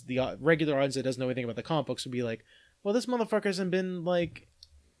 because the regular audience that doesn't know anything about the comic books would be like, well, this motherfucker hasn't been, like,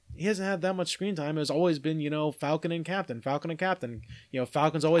 he hasn't had that much screen time. It's always been, Falcon and Captain.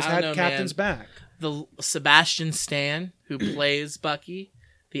 Falcon's always had Captain's back. The Sebastian Stan, who plays Bucky,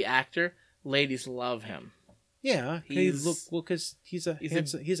 the actor, ladies love him. Yeah, because he's a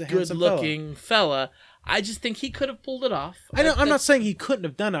handsome good-looking fella. I just think he could have pulled it off. I'm not saying he couldn't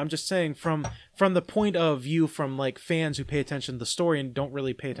have done it. I'm just saying from the point of view from like fans who pay attention to the story and don't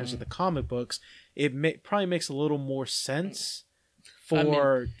really pay attention to the comic books, it probably makes a little more sense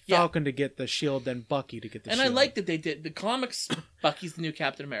for Falcon to get the shield than Bucky to get the shield. And I like that they did the comics. Bucky's the new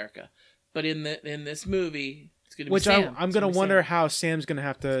Captain America, but in this movie, It's going to be Which Sam. I'm It's going to be wonder Sam. how Sam's going to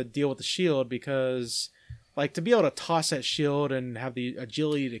have to deal with the shield, because like to be able to toss that shield and have the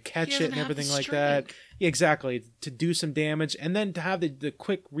agility to catch He it doesn't and have the everything like that. strength. Yeah, exactly. To do some damage and then to have the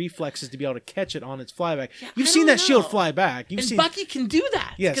quick reflexes to be able to catch it on its flyback. Yeah, You've I seen don't that shield know. fly back. You've And seen Bucky can do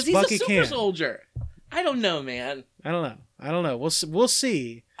that. Yes, because he's Bucky a super can. soldier. I don't know, man. I don't know. We'll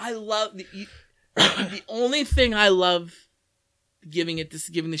see. I love the only thing I love giving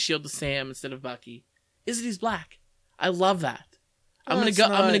the shield to Sam instead of Bucky is that he's black. I love that. I'm That's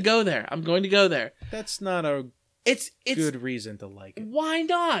gonna not- go there. I'm going to go there. That's not a It's good reason to like it. Why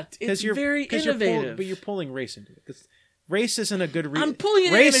not? It's very innovative. But you're pulling race into it. 'Cause race isn't a good reason. I'm pulling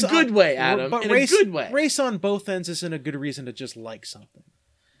it in a good way, Adam. But In race, a good way. Race on both ends isn't a good reason to just like something.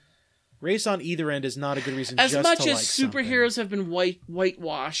 Race on either end is not a good reason As just much to as like superheroes have been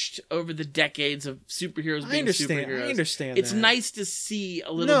whitewashed over the decades of superheroes being superheroes, I understand. it's that. nice to see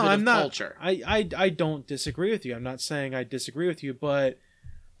a little bit I'm of not, culture. I don't disagree with you. I'm not saying I disagree with you, but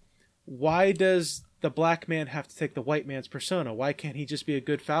why does the black man have to take the white man's persona? Why can't he just be a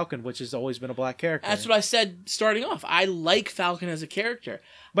good Falcon, which has always been a black character? That's what I said starting off. I like Falcon as a character,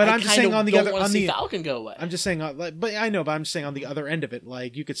 But I I'm just kinda saying on the don't other wanna on see the Falcon go away. I'm just saying, but I know, but I'm just saying on the other end of it,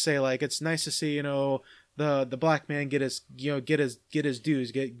 like you could say, like it's nice to see, the black man get his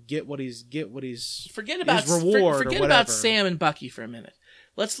dues, get what he's Forget about his reward or forget whatever. about Sam and Bucky for a minute.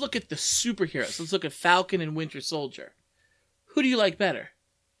 Let's look at the superheroes. Let's look at Falcon and Winter Soldier. Who do you like better?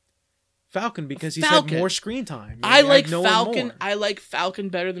 Falcon, because he's Falcon. had more screen time. I like no one Falcon. more. I like Falcon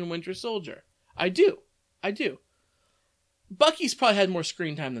better than Winter Soldier. I do. Bucky's probably had more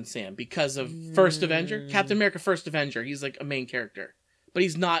screen time than Sam because of First Avenger, Captain America: First Avenger. He's like a main character, but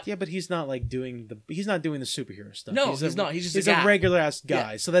he's not. Yeah, but he's not like he's not doing the superhero stuff. No, he's not. He's just he's a guy. regular ass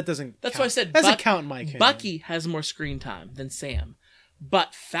guy, Yeah. so that doesn't. That's count. why I said doesn't count in my opinion. Bucky has more screen time than Sam,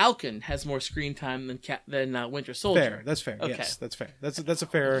 but Falcon has more screen time than Winter Soldier. Fair. That's fair. Okay. Yes, that's fair. That's a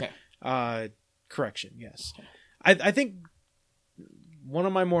fair Okay. correction. Yes, I think one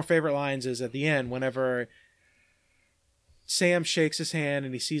of my more favorite lines is at the end whenever Sam shakes his hand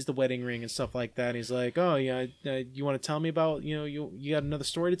and he sees the wedding ring and stuff like that. And he's like, "Oh yeah, you want to tell me about you got another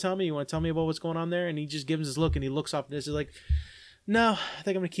story to tell me? You want to tell me about what's going on there?" And he just gives his look and he looks off this. He's like, "No, I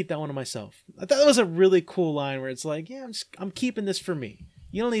think I'm gonna keep that one to myself." I thought that was a really cool line where it's like, "Yeah, I'm keeping this for me.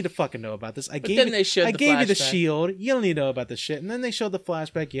 You don't need to fucking know about this. I gave you the flashback shield. You don't need to know about this shit." And then they showed the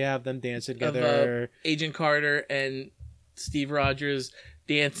flashback. Yeah, of them dancing together. Of Agent Carter and Steve Rogers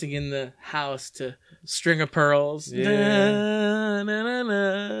dancing in the house to String of Pearls. Yeah. Na, na, na,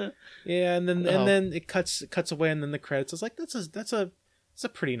 na. Yeah, and then Oh. it cuts away, and then the credits. I was like, that's a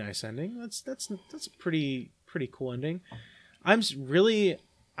pretty nice ending. That's a pretty cool ending. I'm really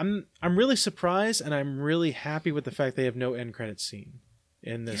surprised, and I'm really happy with the fact they have no end credits scene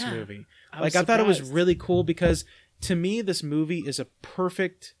in this Yeah, movie. I was I thought it was surprised. really cool because to me this movie is a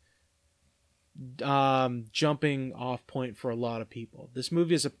perfect jumping off point for a lot of people. This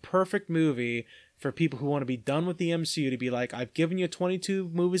movie is a perfect movie for people who want to be done with the MCU, to be like, I've given you 22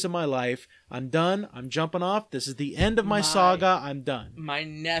 movies of my life. I'm done. I'm jumping off. This is the end of my saga. I'm done.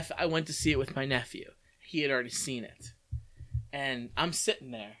 I went to see it with my nephew. He had already seen it. And I'm sitting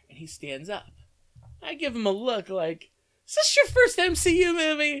there, and he stands up. I give him a look like, is this your first MCU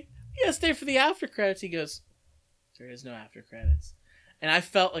movie? You gotta stay for the after credits. He goes, there is no after credits. And I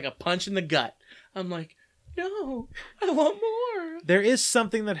felt like a punch in the gut. I'm like, no, I want more. There is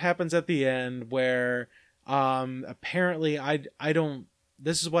something that happens at the end where apparently I don't,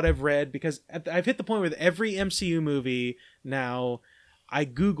 this is what I've read, because I've hit the point with every MCU movie now. I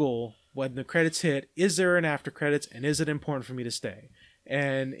Google when the credits hit, is there an after credits, and is it important for me to stay?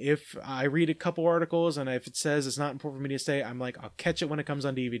 And if I read a couple articles and if it says it's not important for me to stay, I'm like, I'll catch it when it comes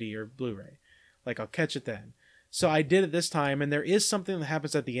on DVD or Blu-ray. Like, I'll catch it then. So I did it this time, and there is something that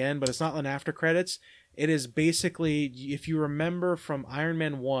happens at the end, but it's not an after credits. It is basically, if you remember from Iron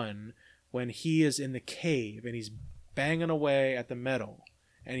Man 1, when he is in the cave and he's banging away at the metal,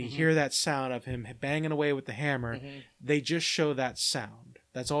 and you hear that sound of him banging away with the hammer, they just show that sound.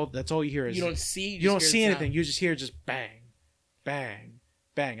 That's all you hear. Is You don't see. you don't just see hear the anything. sound. You just hear just bang, bang,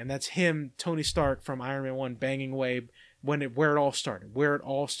 bang, and that's him, Tony Stark from Iron Man 1, banging away where it all started. Where it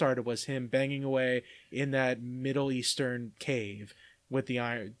all started was him banging away in that Middle Eastern cave with the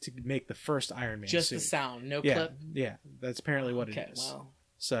iron to make the first Iron Man Just suit. the sound, no Yeah, clip. yeah, that's apparently what Okay, it is. well,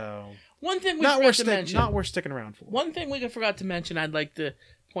 So one thing we not forgot worth to mention. not worth sticking around for. One thing we forgot to mention, I'd like to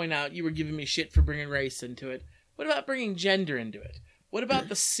point out, you were giving me shit for bringing race into it. What about bringing gender into it? What about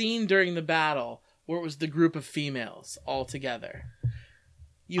the scene during the battle where it was the group of females all together?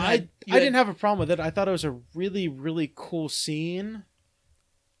 I didn't have a problem with it. I thought it was a really, really cool scene.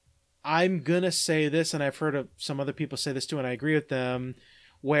 I'm gonna say this, and I've heard of some other people say this too, and I agree with them,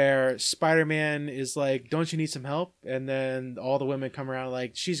 where Spider-Man is like, don't you need some help? And then all the women come around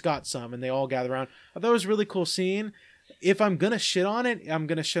like, she's got some, and they all gather around. I thought it was a really cool scene. If I'm gonna shit on it, I'm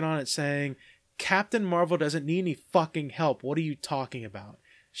gonna shit on it saying, Captain Marvel doesn't need any fucking help. What are you talking about?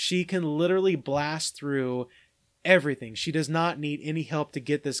 She can literally blast through everything. She does not need any help to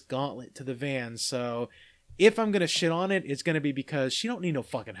get this gauntlet to the van. So if I'm going to shit on it, it's going to be because she don't need no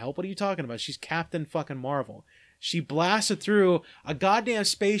fucking help. What are you talking about? She's Captain fucking Marvel. She blasted through a goddamn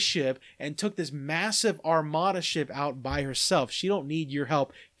spaceship and took this massive armada ship out by herself. She don't need your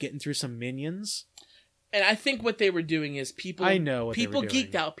help getting through some minions. And I think what they were doing is people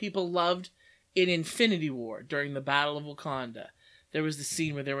geeked out. People loved in Infinity War during the Battle of Wakanda. There was the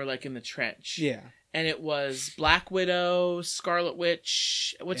scene where they were like in the trench. Yeah. And it was Black Widow, Scarlet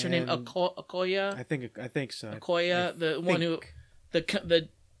Witch, what's her name? Okoye? I think so. Okoye,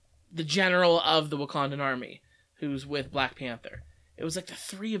 the general of the Wakandan army, who's with Black Panther. It was like the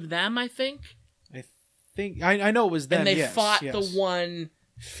three of them, I think. I know it was them. And they fought the one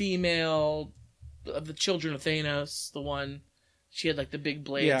female of the children of Thanos, the one she had like the big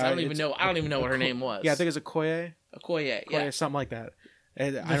blades. Yeah, I don't even know what her name was. Yeah, I think it was Okoye. Okoye, yeah, something like that.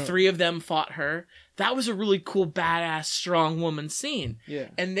 And the three of them fought her. That was a really cool, badass, strong woman scene. Yeah.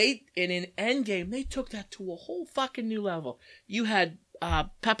 And in Endgame, they took that to a whole fucking new level. You had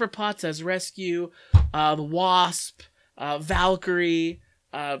Pepper Potts as Rescue, the Wasp, Valkyrie,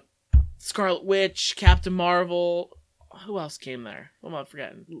 Scarlet Witch, Captain Marvel. Who else came there? What am I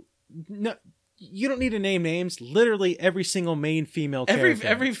forgetting? No, you don't need to name names. Literally every single main female character.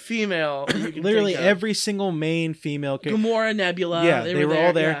 Every female. You can Literally think of. every single main female character. Gamora, Nebula. Yeah, they were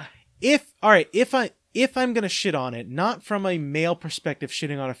all there. Yeah. If I'm gonna shit on it, not from a male perspective,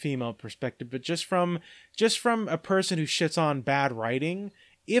 shitting on a female perspective, but just from a person who shits on bad writing.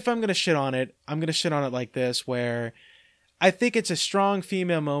 If I'm gonna shit on it, I'm gonna shit on it like this, where I think it's a strong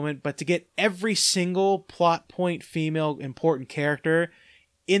female moment, but to get every single plot point female important character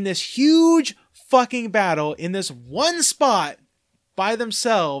in this huge fucking battle in this one spot by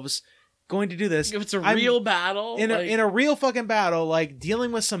themselves going to do this. If it's a real battle. In a real fucking battle, like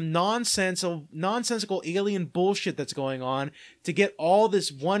dealing with some nonsensical alien bullshit that's going on, to get all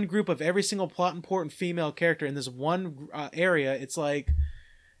this one group of every single plot important female character in this one area, it's like,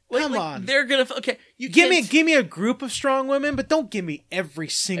 come on. They're gonna give me a group of strong women, but don't give me every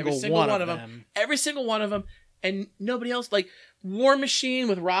single one of them. Every single one of them, and nobody else. Like War Machine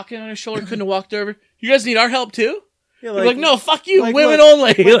with Rocket on his shoulder couldn't have walked over. You guys need our help too? Yeah, like, no, fuck you, women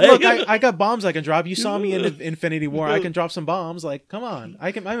only. Look, I got bombs I can drop. You saw me in Infinity War. I can drop some bombs. Like, come on,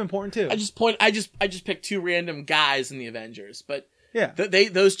 I'm important too. I just picked two random guys in the Avengers, but yeah,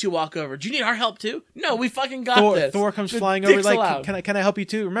 those two walk over. Do you need our help too? No, we fucking got this. Thor comes flying over. Like, can I help you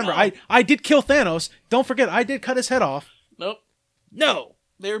too? Remember, no. I did kill Thanos. Don't forget, I did cut his head off. Nope. No.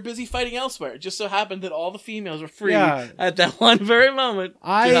 They were busy fighting elsewhere. It just so happened that all the females were free at that one very moment.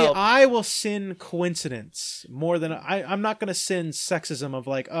 I will sin coincidence more than I'm not going to sin sexism of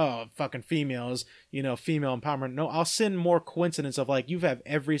like, oh, fucking females, female empowerment. No, I'll sin more coincidence of like, you have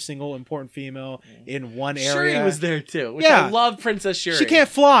every single important female in one area. Shuri was there too. Which I love Princess Shuri. She can't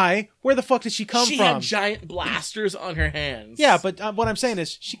fly. Where the fuck did she come from? She had giant blasters on her hands. Yeah, but what I'm saying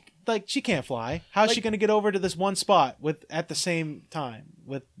is she can't fly. How's she going to get over to this one spot at the same time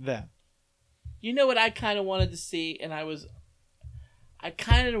with them? You know what I kind of wanted to see, and I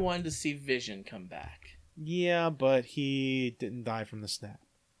kind of wanted to see Vision come back. Yeah, but he didn't die from the snap.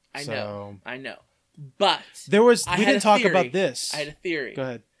 I know. But we didn't talk about this. I had a theory. Go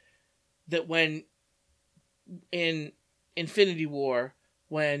ahead. That when in Infinity War,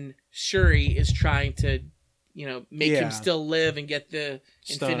 when Shuri is trying to make him still live and get the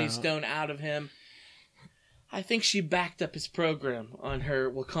Infinity Stone out of him, I think she backed up his program on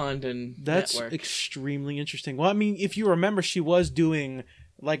her Wakandan network. That's extremely interesting. Well, I mean, if you remember, she was doing,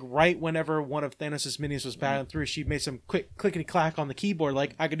 like, right whenever one of Thanos' minions was battling through, she made some quick clickety-clack on the keyboard,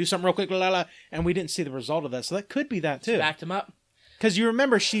 like, I could do something real quick, and we didn't see the result of that. So that could be that, too. She backed him up. Because you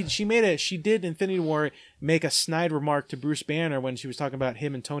remember, she did Infinity War make a snide remark to Bruce Banner when she was talking about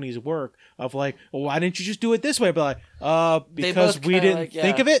him and Tony's work of like, well, why didn't you just do it this way? But like, because we didn't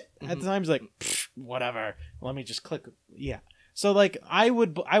think of it at the time. He's like, whatever. Let me just click. Yeah. So like, I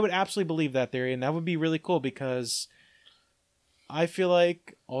would absolutely believe that theory, and that would be really cool because I feel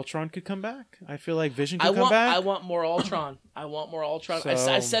like Ultron could come back. I feel like Vision could come back. I want more Ultron. So,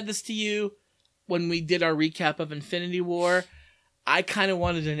 I said this to you when we did our recap of Infinity War. I kind of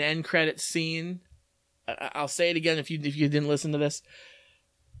wanted an end credit scene. I'll say it again if you didn't listen to this.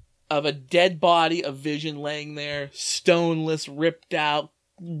 Of a dead body of Vision laying there, stoneless, ripped out,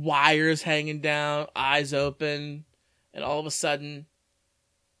 wires hanging down, eyes open, and all of a sudden,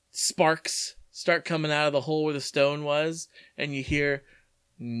 sparks start coming out of the hole where the stone was, and you hear,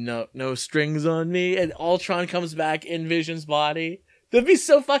 no strings on me, and Ultron comes back in Vision's body. That'd be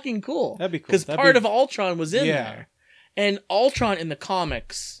so fucking cool. That'd be cool. Because part of Ultron was in there. And Ultron in the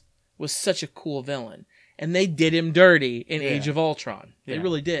comics was such a cool villain. And they did him dirty in Age of Ultron. They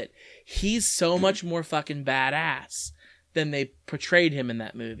really did. He's so much more fucking badass than they portrayed him in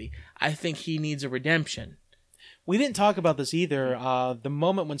that movie. I think he needs a redemption. We didn't talk about this either. The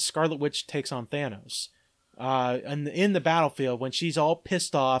moment when Scarlet Witch takes on Thanos. In the battlefield, when she's all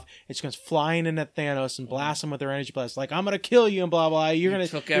pissed off and she comes flying in at Thanos and blasts him with her energy blast, like, I'm gonna kill you and blah blah. You're gonna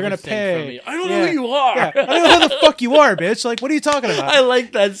pay. From me. I don't know who you are. I don't know who the fuck you are, bitch. Like, what are you talking about? I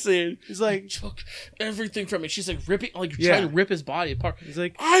like that scene. He's like, you took everything from me. She's like ripping, like trying to rip his body apart. He's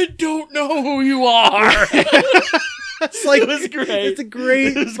like, I don't know who you are. It's like, it was great. It's a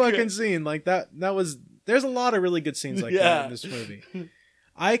great fucking scene. Like that was. There's a lot of really good scenes like that in this movie.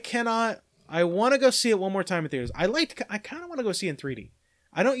 I want to go see it one more time in theaters. I kind of want to go see it in 3D.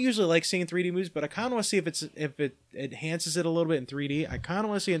 I don't usually like seeing 3D movies, but I kind of want to see if it enhances it a little bit in 3D. I kind of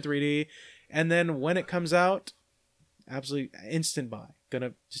want to see it in 3D, and then when it comes out, absolutely instant buy.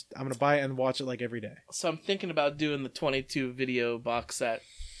 I'm gonna buy it and watch it like every day. So I'm thinking about doing the 22 video box set.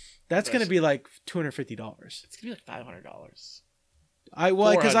 That's gonna be like $250. It's gonna be like $500.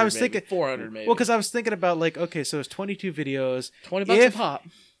 Because I was thinking 400 maybe. Well, because I was thinking about like, okay, so it's 22 videos, $20 a pop.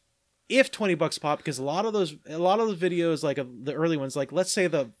 If $20 pop, because a lot of those videos, like the early ones, like let's say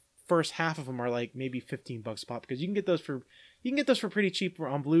the first half of them are like maybe $15 pop, because you can get those for pretty cheap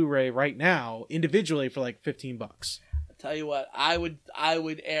on Blu-ray right now individually for like $15. I'll tell you what, I would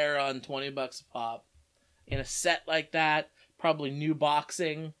err on $20 a pop in a set like that. Probably new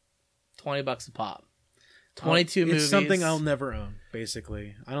boxing, $20 a pop. 22 movies. It's something I'll never own.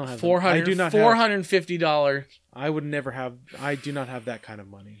 Basically, I don't have. $450. I would never have. I do not have that kind of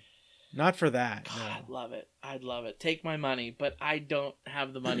money. Not for that. God, no. I'd love it. Take my money, but I don't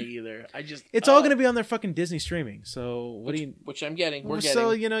have the money either. It's all going to be on their fucking Disney streaming. So which I'm getting. We're getting.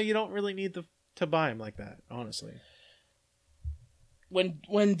 So you don't really need to buy them like that, honestly.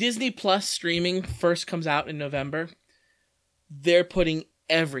 When Disney Plus streaming first comes out in November, they're putting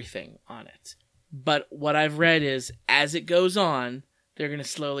everything on it. But what I've read is, as it goes on, they're going to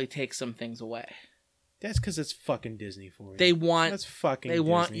slowly take some things away. That's because it's fucking Disney for you. They want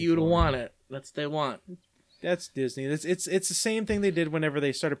you to want it. That's what they want. That's Disney. It's the same thing they did whenever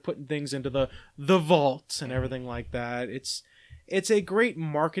they started putting things into the vaults and everything like that. It's a great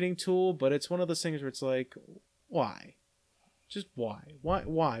marketing tool, but it's one of those things where it's like, why? Just why?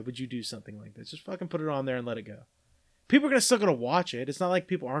 Why would you do something like this? Just fucking put it on there and let it go. People are still gonna watch it. It's not like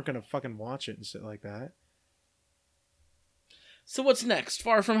people aren't gonna fucking watch it and shit like that. So what's next?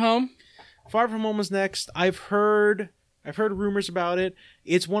 Far From Home? Far From Home is next. I've heard rumors about it.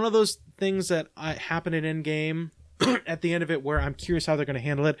 It's one of those things that happen in Endgame at the end of it where I'm curious how they're going to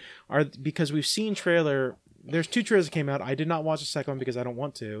handle it. Because we've seen there's 2 trailers that came out. I did not watch the second one because I don't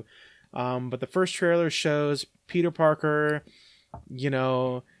want to. But the first trailer shows Peter Parker,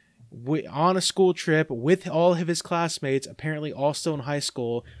 on a school trip with all of his classmates, apparently all still in high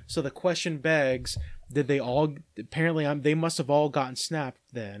school. So the question begs, did they all, apparently they must have all gotten snapped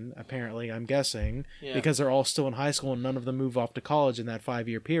then, apparently, I'm guessing, because they're all still in high school and none of them move off to college in that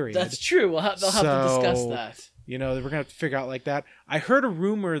 5-year period. That's true. They'll have to discuss that. They're going to have to figure out like that. I heard a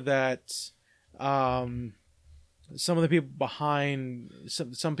rumor that some of the people behind,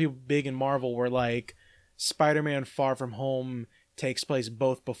 some people big in Marvel were like, Spider-Man Far From Home takes place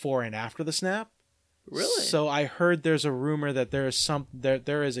both before and after the snap. Really? So I heard there's a rumor that there is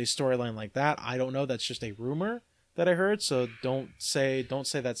a storyline like that. I don't know. That's just a rumor that I heard. So don't say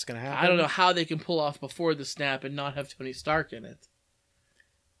that's going to happen. I don't know how they can pull off before the snap and not have Tony Stark in it.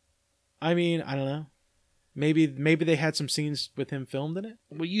 I mean, I don't know. Maybe they had some scenes with him filmed in it.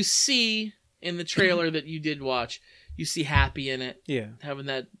 Well, you see in the trailer that you did watch, you see Happy in it. Yeah. Having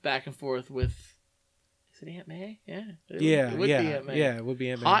that back and forth with... Is it Aunt May? Yeah. It would be Aunt May. Yeah, it would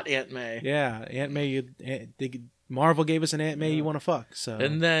be Aunt May. Hot Aunt May. Yeah, Aunt May. Marvel gave us an Aunt May you want to fuck. So.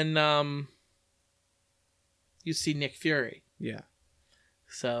 And then you see Nick Fury. Yeah.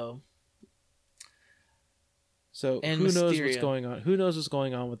 So who knows what's going on? Who knows what's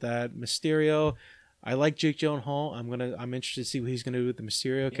going on with that? Mysterio. I like Jake Gyllenhaal. I'm interested to see what he's gonna do with the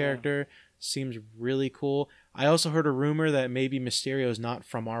Mysterio character. Seems really cool. I also heard a rumor that maybe Mysterio is not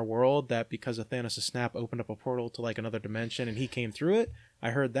from our world, that because of Thanos' snap opened up a portal to like another dimension and he came through it. I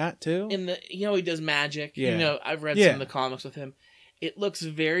heard that too. He does magic. Yeah. I've read some of the comics with him. It looks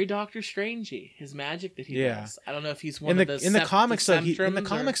very Doctor Strangey. His magic that he does. I don't know if he's one in the of the in the comics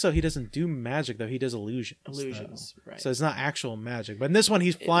though. he Doesn't do magic though. He does illusions. Illusions, though. right? So it's not actual magic. But in this one,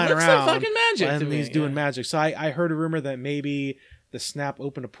 he's flying it looks around like fucking magic and he's doing magic. So I heard a rumor that maybe the snap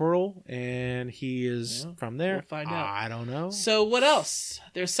opened a portal and he is from there. We'll find out. I don't know. So what else?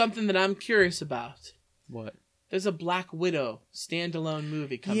 There's something that I'm curious about. What? There's a Black Widow standalone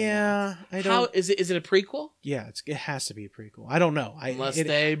movie coming out. Yeah, I don't. How is it? Is it a prequel? Yeah, it has to be a prequel. I don't know. Unless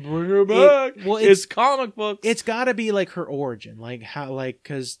they bring her back. It's comic books. It's got to be like her origin,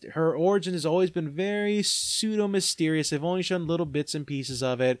 because her origin has always been very pseudo mysterious. They've only shown little bits and pieces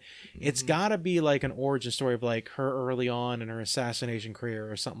of it. Mm-hmm. It's got to be like an origin story of like her early on in her assassination career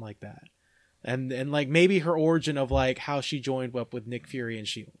or something like that, and like maybe her origin of like how she joined up with Nick Fury and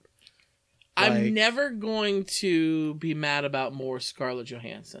Shield. I'm never going to be mad about more Scarlett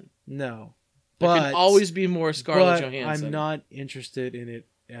Johansson. No. There can always be more Scarlett Johansson. I'm not interested in it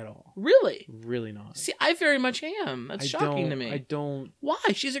at all. Really? Really not. See, I very much am. That's shocking to me. I don't. Why?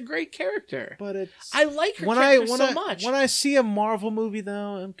 She's a great character. But it's... I like her character so much. When I see a Marvel movie,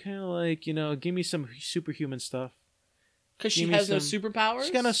 though, I'm kind of like, give me some superhuman stuff. Because she has no superpowers? She's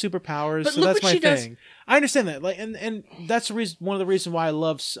got no superpowers, but so that's my thing. Does. I understand that. Like, and that's the reason, one of the reasons why I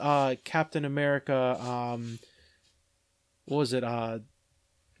love Captain America, what was it?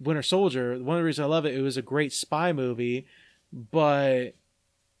 Winter Soldier. One of the reasons I love it, it was a great spy movie, but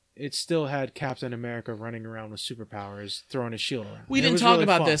it still had Captain America running around with superpowers, throwing his shield around. We didn't talk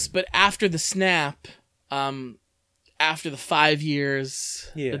about this, but after the snap, after the 5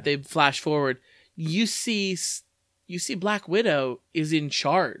 years that they flash forward, you see Black Widow is in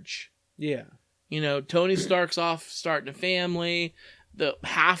charge. Yeah. Tony Stark's off starting a family. The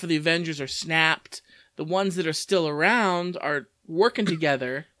half of the Avengers are snapped. The ones that are still around are working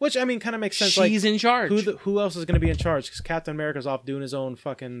together. Which, I mean, kind of makes sense. She's in charge. Who else is going to be in charge? Because Captain America's off doing his own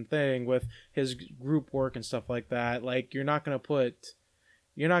fucking thing with his group work and stuff like that. Like, you're not going to put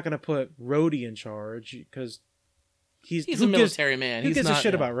Rhodey in charge because he's a military man. Who gives a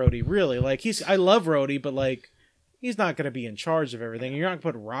shit about Rhodey? Really? Like, I love Rhodey, but like, he's not going to be in charge of everything. You're not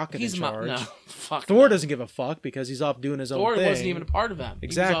going to put Rocket in charge. No, fuck. Thor doesn't give a fuck because he's off doing his own thing. Thor wasn't even a part of them.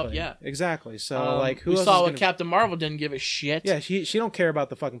 Exactly. Exactly. So like, who else? We saw what Captain Marvel didn't give a shit. Yeah, she don't care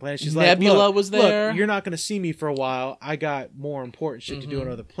about the fucking planet. She's Nebula like, was there. Look, you're not going to see me for a while. I got more important shit to do on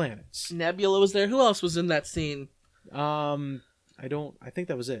other planets. Nebula was there. Who else was in that scene? I think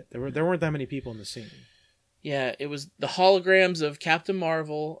that was it. There weren't that many people in the scene. Yeah, it was the holograms of Captain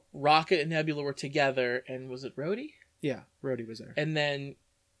Marvel, Rocket, and Nebula were together, and was it Rhodey? Yeah, Rhodey was there. And then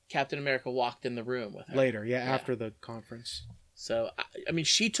Captain America walked in the room with her. Later, after the conference. So, I mean,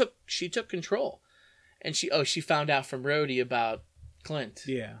 she took control. And she found out from Rhodey about Clint.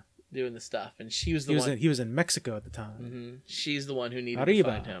 Yeah. Doing the stuff. And she was the one. He was in Mexico at the time. Mm-hmm. She's the one who needed to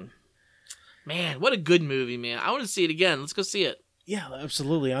find him. Man, what a good movie, man. I want to see it again. Let's go see it. Yeah,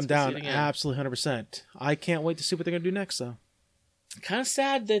 absolutely. I'm down. Absolutely 100%. I can't wait to see what they're going to do next, though. Kind of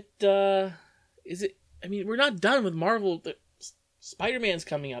sad that, we're not done with Marvel. Spider-Man's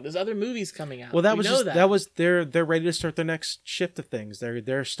coming out. There's other movies coming out. Well, they're ready to start their next shift of things.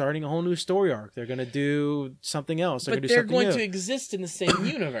 They're starting a whole new story arc. They're going to do something else. They're going to exist in the same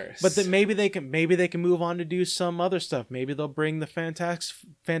universe. But maybe they can move on to do some other stuff. Maybe they'll bring the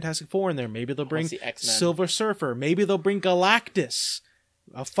Fantastic Four in there. Maybe they'll bring Silver Surfer. Maybe they'll bring Galactus.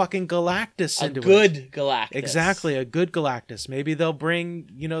 A fucking Galactus into it. A good Galactus. Exactly, a good Galactus. Maybe they'll bring,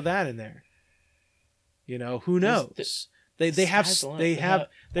 that in there. Who knows?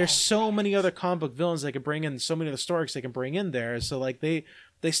 There's so many other comic book villains they can bring in, so many other stories they can bring in there. So like they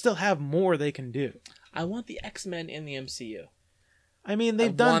still have more they can do. I want the X-Men in the MCU. I mean, I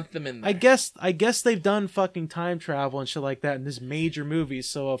want them in there. I guess they've done fucking time travel and shit like that in this major movie,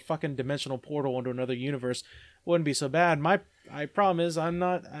 so a fucking dimensional portal into another universe wouldn't be so bad. My problem is I'm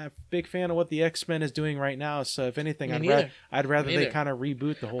not a big fan of what the X-Men is doing right now, so if anything, I'd rather they kind of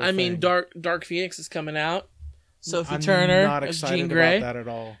reboot the whole thing. I mean, Dark Phoenix is coming out. Sophie Turner as Jean Grey. About that at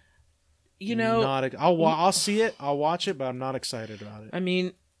all. I'll see it. I'll watch it, but I'm not excited about it. I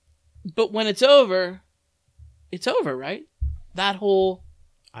mean, but when it's over, right? That whole.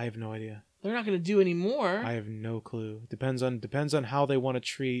 I have no idea. They're not going to do any more. I have no clue. Depends on how they want to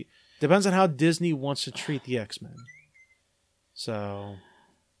treat. Depends on how Disney wants to treat the X-Men. So.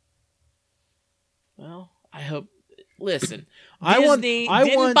 Well, I hope listen. I Disney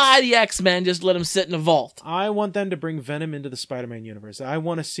didn't buy the X-Men, just let them sit in a vault. I want them to bring Venom into the Spider-Man universe. I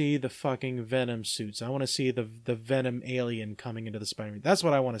want to see the fucking Venom suits. I want to see the Venom alien coming into the Spider-Man. That's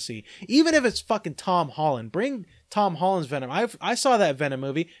what I want to see. Even if it's fucking Tom Holland. Bring Tom Holland's Venom. I saw that Venom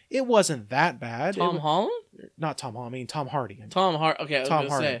movie. It wasn't that bad. Holland? Not Tom Holland. I mean Tom Hardy. Tom Hardy. Okay, I was Tom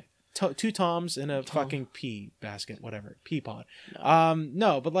Hardy. Say. Two Toms in a fucking pea basket, whatever. Pea pod. No.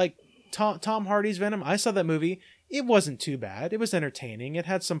 No, but like Tom Hardy's Venom, I saw that movie. It wasn't too bad. It was entertaining. It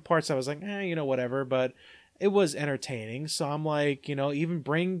had some parts I was like, whatever, but it was entertaining. So I'm like, even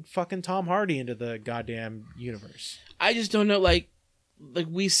bring fucking Tom Hardy into the goddamn universe. I just don't know, like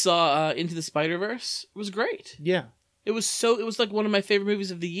we saw Into the Spider-Verse. It was great. Yeah. It was like one of my favorite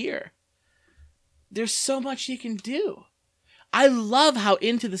movies of the year. There's so much you can do. I love how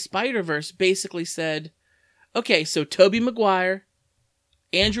Into the Spider-Verse basically said, okay, so Tobey Maguire,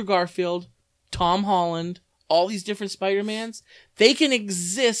 Andrew Garfield, Tom Holland, all these different Spider-Mans, they can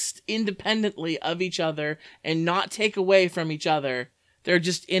exist independently of each other and not take away from each other. They're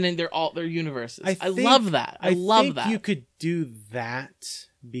just in their universes. I love that. I love that. You could do that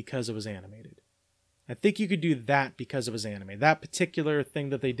because it was animated. I think you could do that because it was animated. That particular thing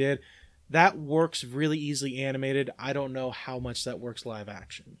that they did, that works really easily animated. I don't know how much that works live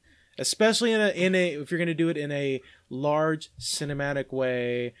action. Especially in a if you're going to do it in a large cinematic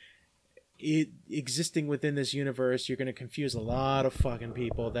way, existing within this universe, you're going to confuse a lot of fucking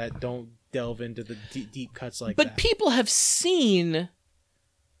people that don't delve into the deep cuts like that. But people have seen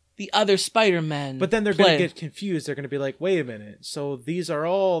the other Spider-Men. But then they're going to get confused. They're going to be like, wait a minute. So these are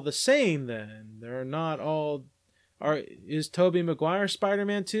all the same then? They're not all... Is Tobey Maguire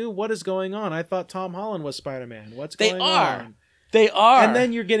Spider-Man too? What is going on? I thought Tom Holland was Spider-Man. What's going on? They are. And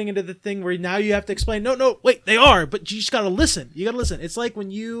then you're getting into the thing where now you have to explain, no, wait, they are, but you just got to listen. You got to listen. It's like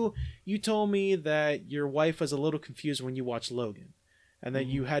when you told me that your wife was a little confused when you watched Logan. And then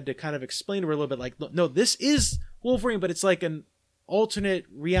you had to kind of explain to her a little bit like, no, this is Wolverine, but it's like an alternate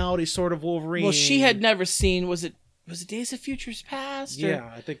reality sort of Wolverine. Well, she had never seen, was it Days of Futures Past? Yeah,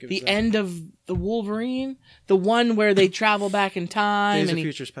 I think it was the end of the Wolverine, the one where they travel back in time. Days of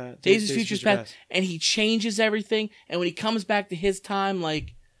Futures Past. Days of Futures Past, and he changes everything. And when he comes back to his time,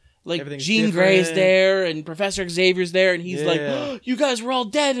 like Jean Grey's there and Professor Xavier's there, and he's like, oh, "You guys were all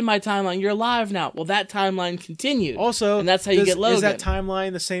dead in my timeline. You're alive now." Well, that timeline continued. Also, and that's how you get Logan. Is that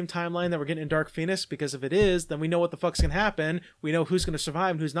timeline the same timeline that we're getting in Dark Phoenix? Because if it is, then we know what the fuck's gonna happen. We know who's gonna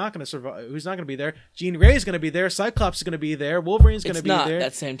survive and who's not gonna survive. Who's not gonna be there? Jean Grey's gonna be there. Cyclops is gonna be there. Wolverine's gonna be there. It's not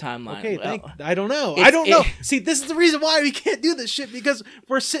that same timeline. Okay, I don't know. I don't know. See, this is the reason why we can't do this shit, because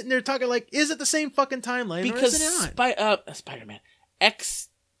we're sitting there talking like, is it the same fucking timeline? Because or is it not? Spider-Man X3.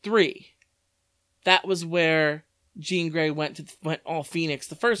 That was where Jean Grey went all Phoenix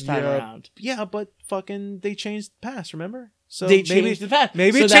the first time around. Yeah, but fucking they changed the past, remember? So they changed the past.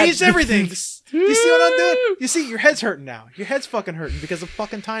 Maybe it changed everything. You see what I'm doing? You see, your head's hurting now. Your head's fucking hurting because of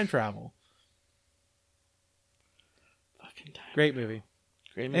fucking time travel. Fucking time. Great movie.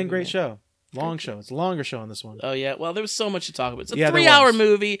 And great show. Long show. It's a longer show on this one. Oh, yeah. Well, there was so much to talk about. It's a 3-hour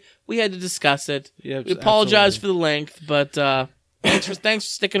movie. We had to discuss it. Yeah, we apologize for the length, but... Thanks for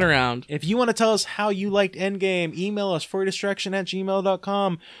sticking around. If you want to tell us how you liked Endgame, email us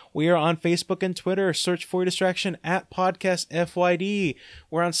fourdistraction@gmail.com. We are on Facebook and Twitter. Search For Distraction @podcastfyd.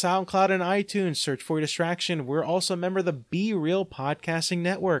 We're on SoundCloud and iTunes. Search For Distraction. We're also a member of the Be Real Podcasting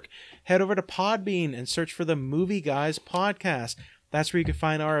Network. Head over to Podbean and search for the Movie Guys Podcast. That's where you can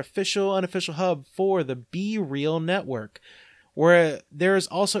find our official, unofficial hub for the Be Real Network. Where there is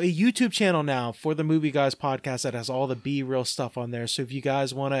also a YouTube channel now for the Movie Guys Podcast that has all the Be Real stuff on there. So if you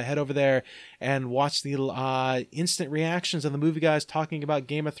guys want to head over there and watch the instant reactions of the Movie Guys talking about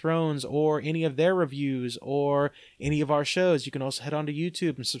Game of Thrones or any of their reviews or any of our shows, you can also head on to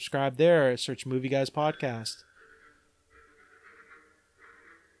YouTube and subscribe there. Search Movie Guys Podcast.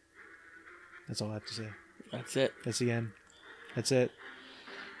 That's all I have to say. That's it. That's the end. That's it.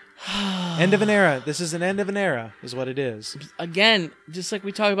 End of an era. This is an end of an era, is what it is. Again, just like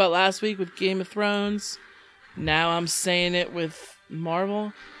we talked about last week with Game of Thrones, now I'm saying it with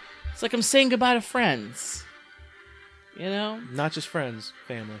Marvel. It's like I'm saying goodbye to friends. You know? Not just friends,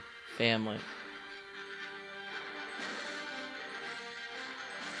 family. Family.